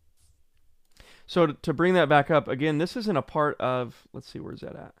operations. So to bring that back up again, this isn't a part of. Let's see, where's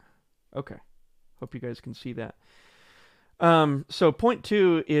that at? Okay, hope you guys can see that. So point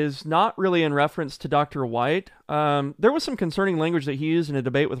 2 is not really in reference to Dr. White. There was some concerning language that he used in a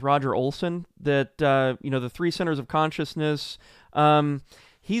debate with Roger Olson that, the 3 centers of consciousness,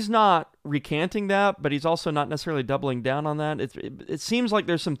 he's not recanting that, but he's also not necessarily doubling down on that. It seems like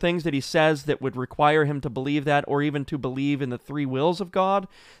there's some things that he says that would require him to believe that, or even to believe in the 3 wills of God,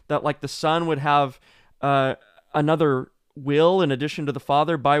 that like the Son would have another will in addition to the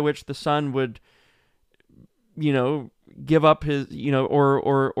Father, by which the Son would, give up his,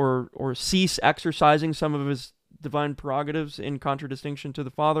 or cease exercising some of his divine prerogatives in contradistinction to the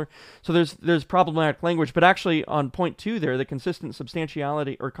Father. So there's problematic language, but actually on point 2 there, the consistent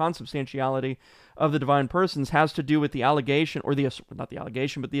substantiality or consubstantiality of the divine persons has to do with the allegation, or not the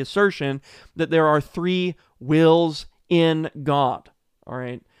allegation, but the assertion that there are 3 wills in God. All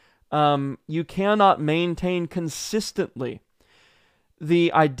right. You cannot maintain consistently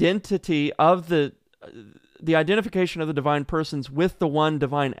the identity of the identification of the divine persons with the one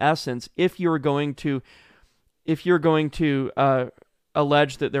divine essence if you're going to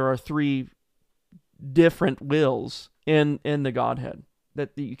allege that there are 3 different wills in the Godhead, that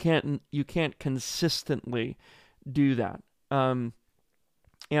you can't consistently do that. And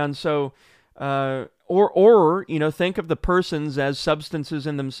so or think of the persons as substances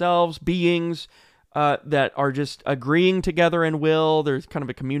in themselves, beings that are just agreeing together in will. There's kind of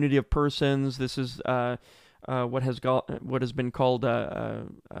a community of persons. This is what has been called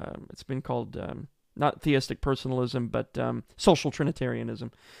not theistic personalism, but social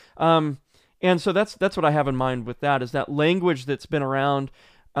Trinitarianism. And so that's what I have in mind with that, is that language that's been around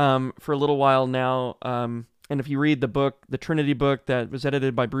for a little while now. And if you read the book, the Trinity book that was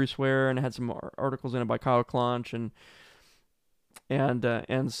edited by Bruce Ware and had some articles in it by Kyle Clonch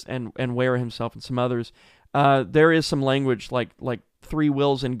and Ware himself and some others, there is some language like 3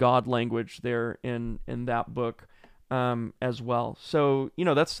 wills in God language there in that book as well. So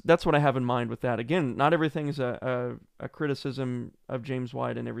that's what I have in mind with that. Again, not everything is a criticism of James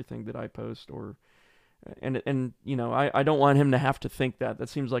White and everything that I post, and I don't want him to have to think that. That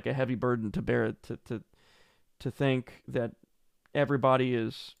seems like a heavy burden to bear, to think that everybody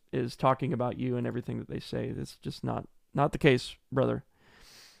is talking about you and everything that they say. That's just not the case, brother.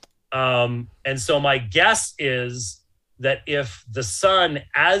 And so my guess is that if the Son,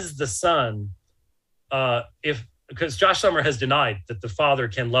 as the Son, because Josh Summer has denied that the Father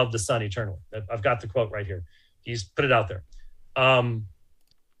can love the Son eternally. I've got the quote right here. He's put it out there.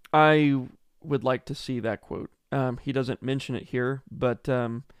 I would like to see that quote. He doesn't mention it here, but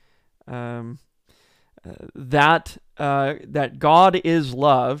that God is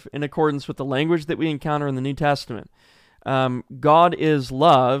love in accordance with the language that we encounter in the New Testament. God is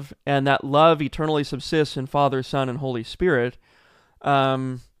love, and that love eternally subsists in Father, Son, and Holy Spirit,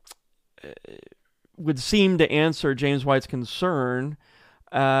 would seem to answer James White's concern,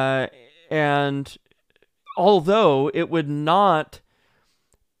 and although it would not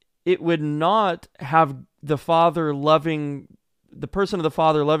have the Father loving the person of the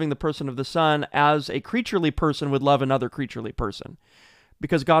Father loving the person of the Son as a creaturely person would love another creaturely person,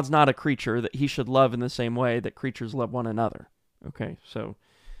 because God's not a creature that he should love in the same way that creatures love one another. Okay, so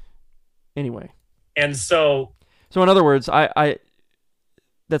anyway. And so in other words, I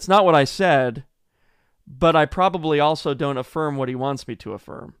that's not what I said, but I probably also don't affirm what he wants me to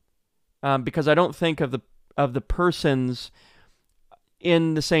affirm, because I don't think of the persons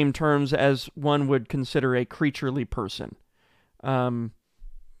in the same terms as one would consider a creaturely person. So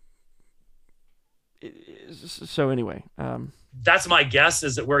anyway, that's my guess,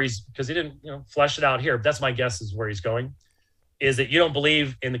 is that where he's, because he didn't flesh it out here, but that's my guess is where he's going, is that you don't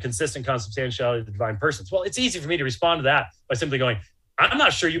believe in the consistent consubstantiality of the divine persons. Well, it's easy for me to respond to that by simply going, I'm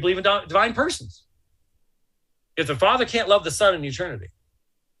not sure you believe in divine persons. If the Father can't love the Son in eternity,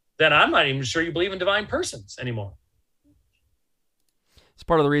 then I'm not even sure you believe in divine persons anymore. It's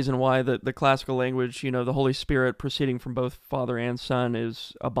part of the reason why the classical language, the Holy Spirit proceeding from both Father and Son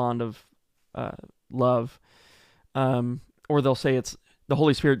is a bond of love. Or they'll say it's the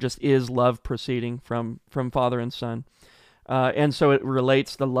Holy Spirit just is love proceeding from Father and Son. And so it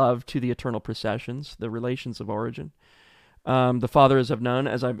relates the love to the eternal processions, the relations of origin. The Father is of none,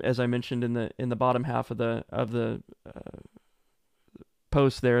 as I mentioned in the bottom half of the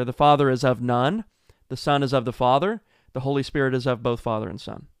post there. The Father is of none. The Son is of the Father. The Holy Spirit is of both Father and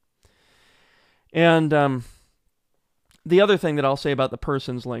Son. And the other thing that I'll say about the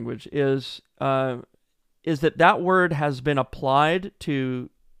persons language is that word has been applied to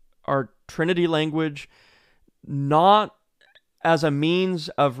our Trinity language not as a means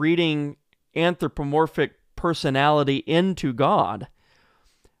of reading anthropomorphic personality into God,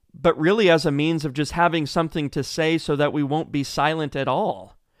 but really as a means of just having something to say so that we won't be silent at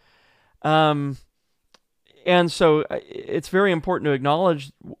all. And so it's very important to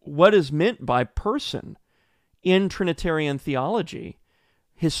acknowledge what is meant by person in Trinitarian theology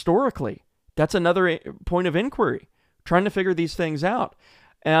historically. That's another point of inquiry, trying to figure these things out.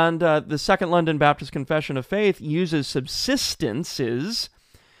 And the Second London Baptist Confession of Faith uses subsistences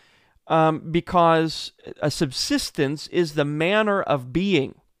because a subsistence is the manner of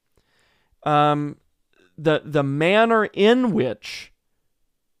being. The manner in which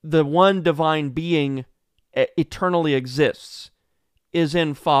the one divine being eternally exists is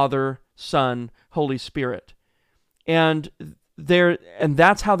in Father, Son, Holy Spirit. And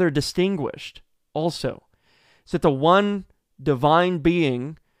that's how they're distinguished also. So that the one divine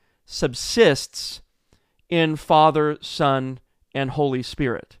being subsists in Father, Son, and Holy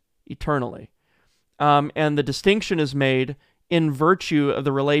Spirit eternally. And the distinction is made in virtue of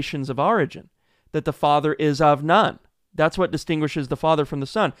the relations of origin, that the Father is of none. That's what distinguishes the Father from the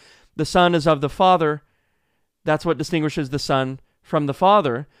Son. The Son is of the Father. That's what distinguishes the Son from the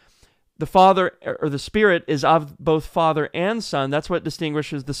Father. The Father, or the Spirit, is of both Father and Son. That's what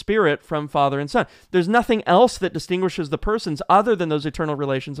distinguishes the Spirit from Father and Son. There's nothing else that distinguishes the persons other than those eternal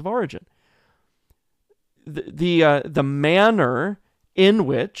relations of origin. The manner in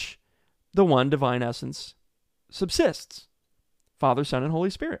which the one divine essence subsists. Father, Son, and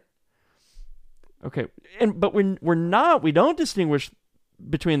Holy Spirit. Okay, but we don't distinguish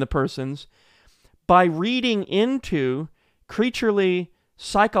between the persons by reading into creaturely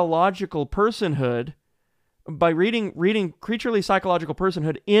psychological personhood, by reading creaturely psychological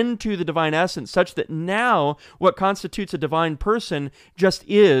personhood into the divine essence, such that now what constitutes a divine person just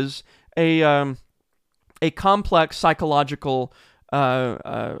is a complex psychological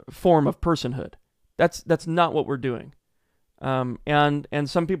form of personhood. That's not what we're doing. And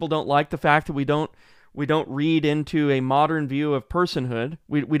some people don't like the fact that we don't read into a modern view of personhood.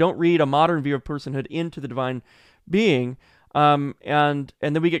 We don't read a modern view of personhood into the divine being, and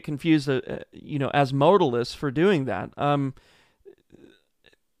then we get confused, as modalists for doing that.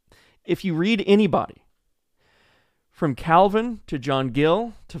 If you read anybody, from Calvin to John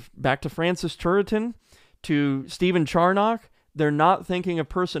Gill back to Francis Turretin to Stephen Charnock, they're not thinking of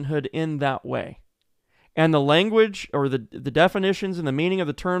personhood in that way. And the language or the definitions and the meaning of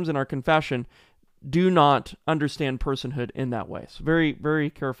the terms in our confession do not understand personhood in that way. So very, very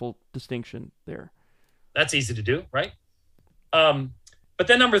careful distinction there. That's easy to do, right? But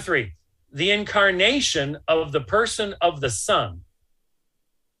then number 3, the incarnation of the person of the Son,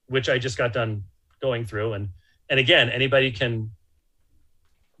 which I just got done going through. And again, anybody can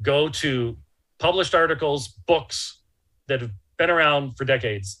go to published articles, books that have been around for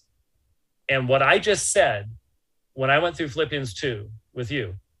decades. And what I just said when I went through Philippians 2 with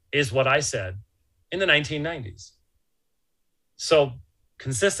you is what I said in the 1990s. So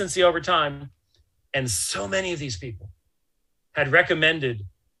consistency over time. And so many of these people had recommended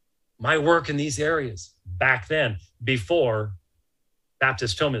my work in these areas back then, before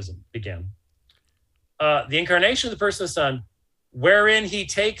Baptist Thomism began. The incarnation of the person of the Son, wherein he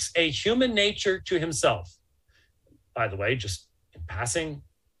takes a human nature to himself. By the way, just in passing,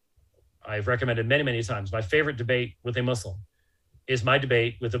 I've recommended many, many times, my favorite debate with a Muslim is my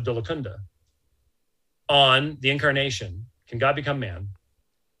debate with Abdullah Kunda on the incarnation. Can God become man?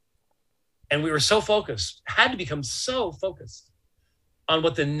 And we were so focused, had to become so focused on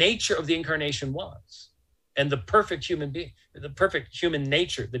what the nature of the incarnation was and the perfect human being, the perfect human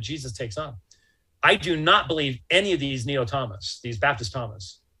nature that Jesus takes on. I do not believe any of these Neo-Thomas, these Baptist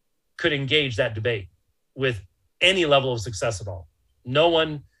Thomas, could engage that debate with any level of success at all.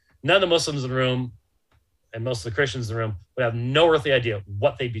 None of the Muslims in the room and most of the Christians in the room would have no earthly idea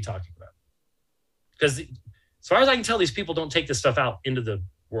what they'd be talking about. Because as far as I can tell, these people don't take this stuff out into the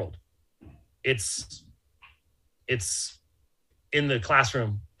world. It's in the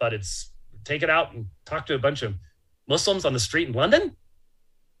classroom, but it's take it out and talk to a bunch of Muslims on the street in London.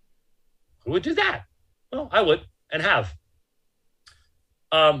 Who would do that? Well, I would and have.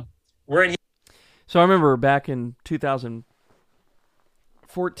 So I remember back in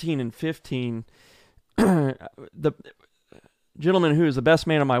 2014 and 15, the gentleman who was the best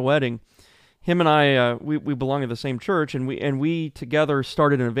man at my wedding, him and I, we belong to the same church, and we together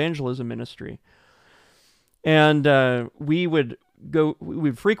started an evangelism ministry. And we would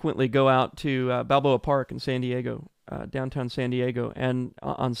frequently go out to Balboa Park in San Diego, downtown San Diego. And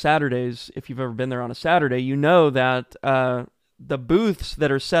on Saturdays, if you've ever been there on a Saturday, you know that the booths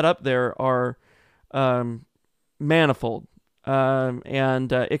that are set up there are manifold.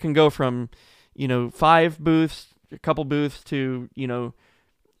 And it can go from, 5 booths, a couple booths, to,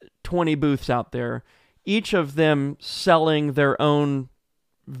 20 booths out there, each of them selling their own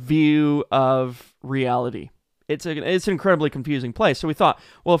view of reality. It's an incredibly confusing place. So we thought,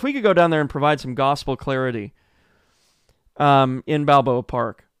 well, if we could go down there and provide some gospel clarity in Balboa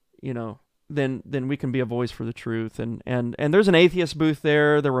Park, then we can be a voice for the truth. And there's an atheist booth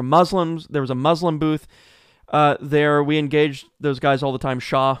there. There were Muslims. There was a Muslim booth there. We engaged those guys all the time.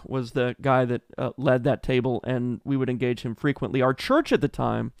 Shah was the guy that led that table, and we would engage him frequently. Our church at the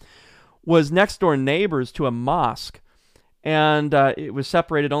time was next door neighbors to a mosque, and it was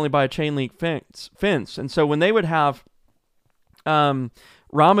separated only by a chain link fence. And so when they would have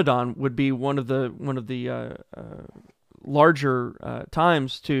Ramadan, would be one of the larger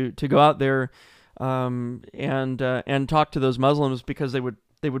times to go out there and talk to those Muslims, because they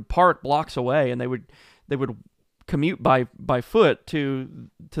would park blocks away, and they would commute by foot to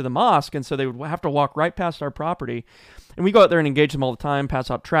the mosque, and so they would have to walk right past our property. And we go out there and engage them all the time,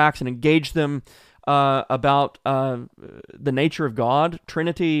 pass out tracts, and engage them about the nature of God.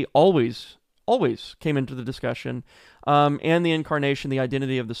 Trinity always came into the discussion, and the incarnation, the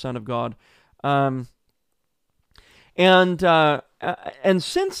identity of the Son of God. And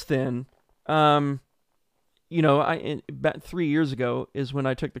since then, about 3 years ago is when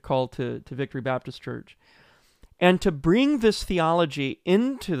I took the call to Victory Baptist Church, and to bring this theology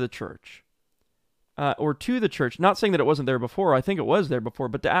into the church, or to the church. Not saying that it wasn't there before. I think it was there before,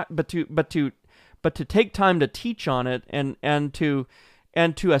 but to take time to teach on it, and to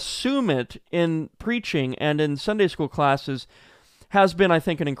assume it in preaching and in Sunday school classes has been, I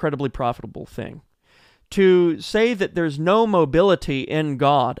think, an incredibly profitable thing. To say that there's no mobility in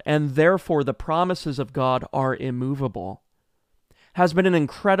God, and therefore the promises of God are immovable, has been an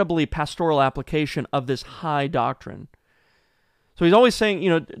incredibly pastoral application of this high doctrine. So he's always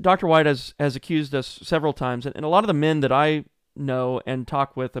saying, Dr. White has accused us several times, and a lot of the men that I know and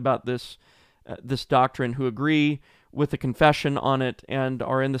talk with about this doctrine, who agree with the confession on it and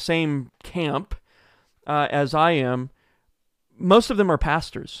are in the same camp as I am, most of them are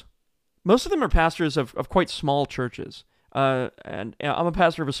pastors. Most of them are pastors of quite small churches. And I'm a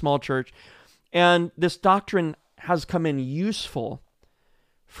pastor of a small church, and this doctrine has come in useful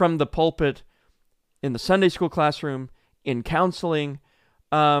from the pulpit, in the Sunday school classroom, in counseling,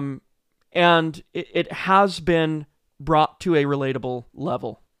 and it has been brought to a relatable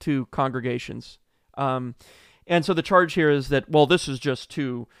level to congregations. And so the charge here is that, well, this is just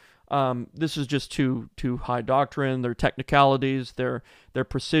too high doctrine, their technicalities, their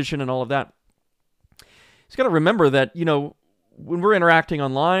precision, and all of that. You've got to remember that, when we're interacting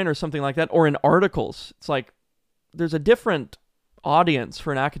online or something like that, or in articles, it's like there's a different audience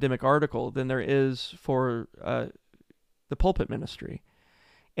for an academic article than there is for the pulpit ministry.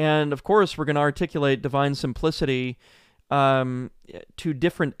 And of course, we're going to articulate divine simplicity to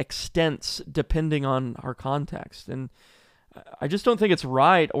different extents depending on our context. And I just don't think it's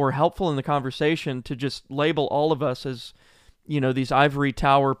right or helpful in the conversation to just label all of us as, these ivory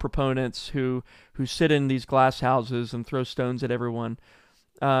tower proponents who sit in these glass houses and throw stones at everyone.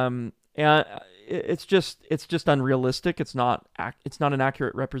 And it's just unrealistic. It's not an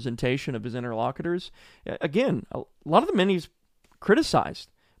accurate representation of his interlocutors. Again, a lot of the men he's criticized,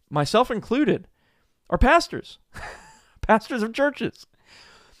 myself included, are pastors, pastors of churches,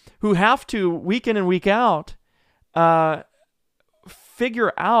 who have to, week in and week out,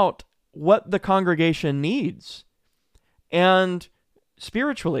 figure out what the congregation needs, and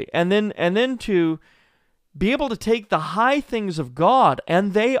spiritually, and then to be able to take the high things of God,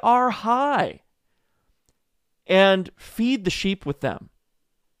 and they are high, and feed the sheep with them,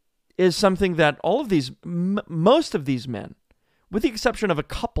 is something that all of these, most of these men, with the exception of a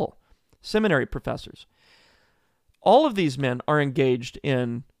couple seminary professors, all of these men are engaged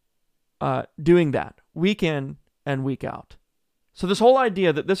in doing that week in and week out. So this whole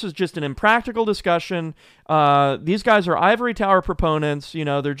idea that this is just an impractical discussion, these guys are ivory tower proponents,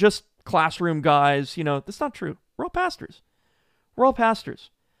 they're just classroom guys, that's not true. We're all pastors. We're all pastors.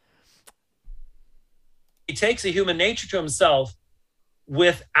 He takes a human nature to himself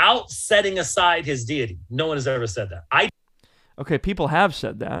without setting aside his deity. No one has ever said that. Okay, people have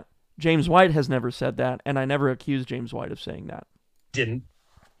said that. James White has never said that, and I never accused James White of saying that. Didn't.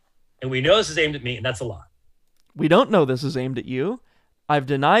 And we know this is aimed at me, and that's a lie. We don't know this is aimed at you. I've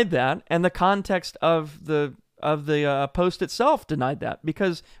denied that, and the context of the post itself denied that,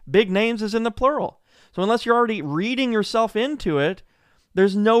 because big names is in the plural. So unless you're already reading yourself into it,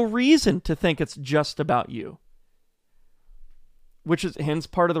 there's no reason to think it's just about you. Which is hence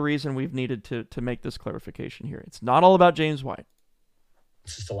part of the reason we've needed to make this clarification here. It's not all about James White.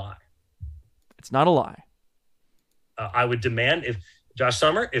 It's just a lie. It's not a lie. I would demand, if Josh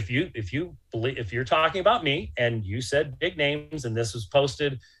Summer, if you're talking about me and you said big names and this was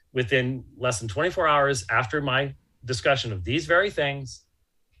posted within less than 24 hours after my discussion of these very things,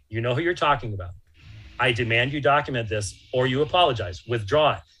 you know who you're talking about. I demand you document this or you apologize.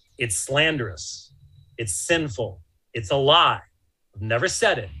 Withdraw it. It's slanderous. It's sinful. It's a lie. I've never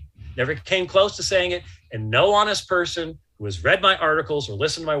said it. Never came close to saying it. And no honest person who has read my articles or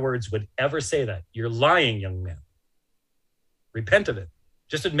listened to my words would ever say that. You're lying, young man. Repent of it.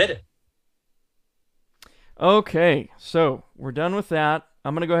 Just admit it. Okay, so we're done with that.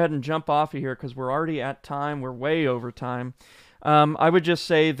 I'm going to go ahead and jump off of here because we're already at time. We're way over time. I would just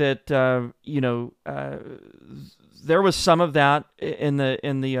say that, there was some of that in the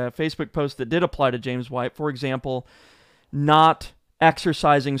Facebook post that did apply to James White. For example, not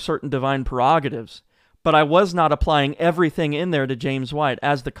exercising certain divine prerogatives. But I was not applying everything in there to James White,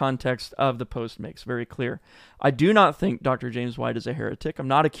 as the context of the post makes very clear. I do not think Dr. James White is a heretic. I'm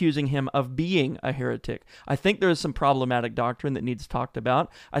not accusing him of being a heretic. I think there is some problematic doctrine that needs talked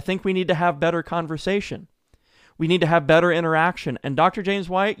about. I think we need to have better conversation. We need to have better interaction. And Dr. James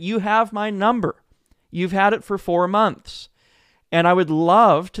White, you have my number. You've had it for 4 months. And I would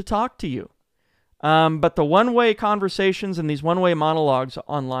love to talk to you. But the one-way conversations and these one-way monologues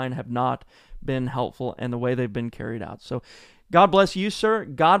online have not been helpful in the way they've been carried out. So God bless you, sir.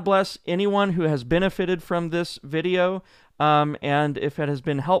 God bless anyone who has benefited from this video. And if it has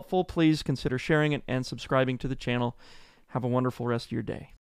been helpful, please consider sharing it and subscribing to the channel. Have a wonderful rest of your day.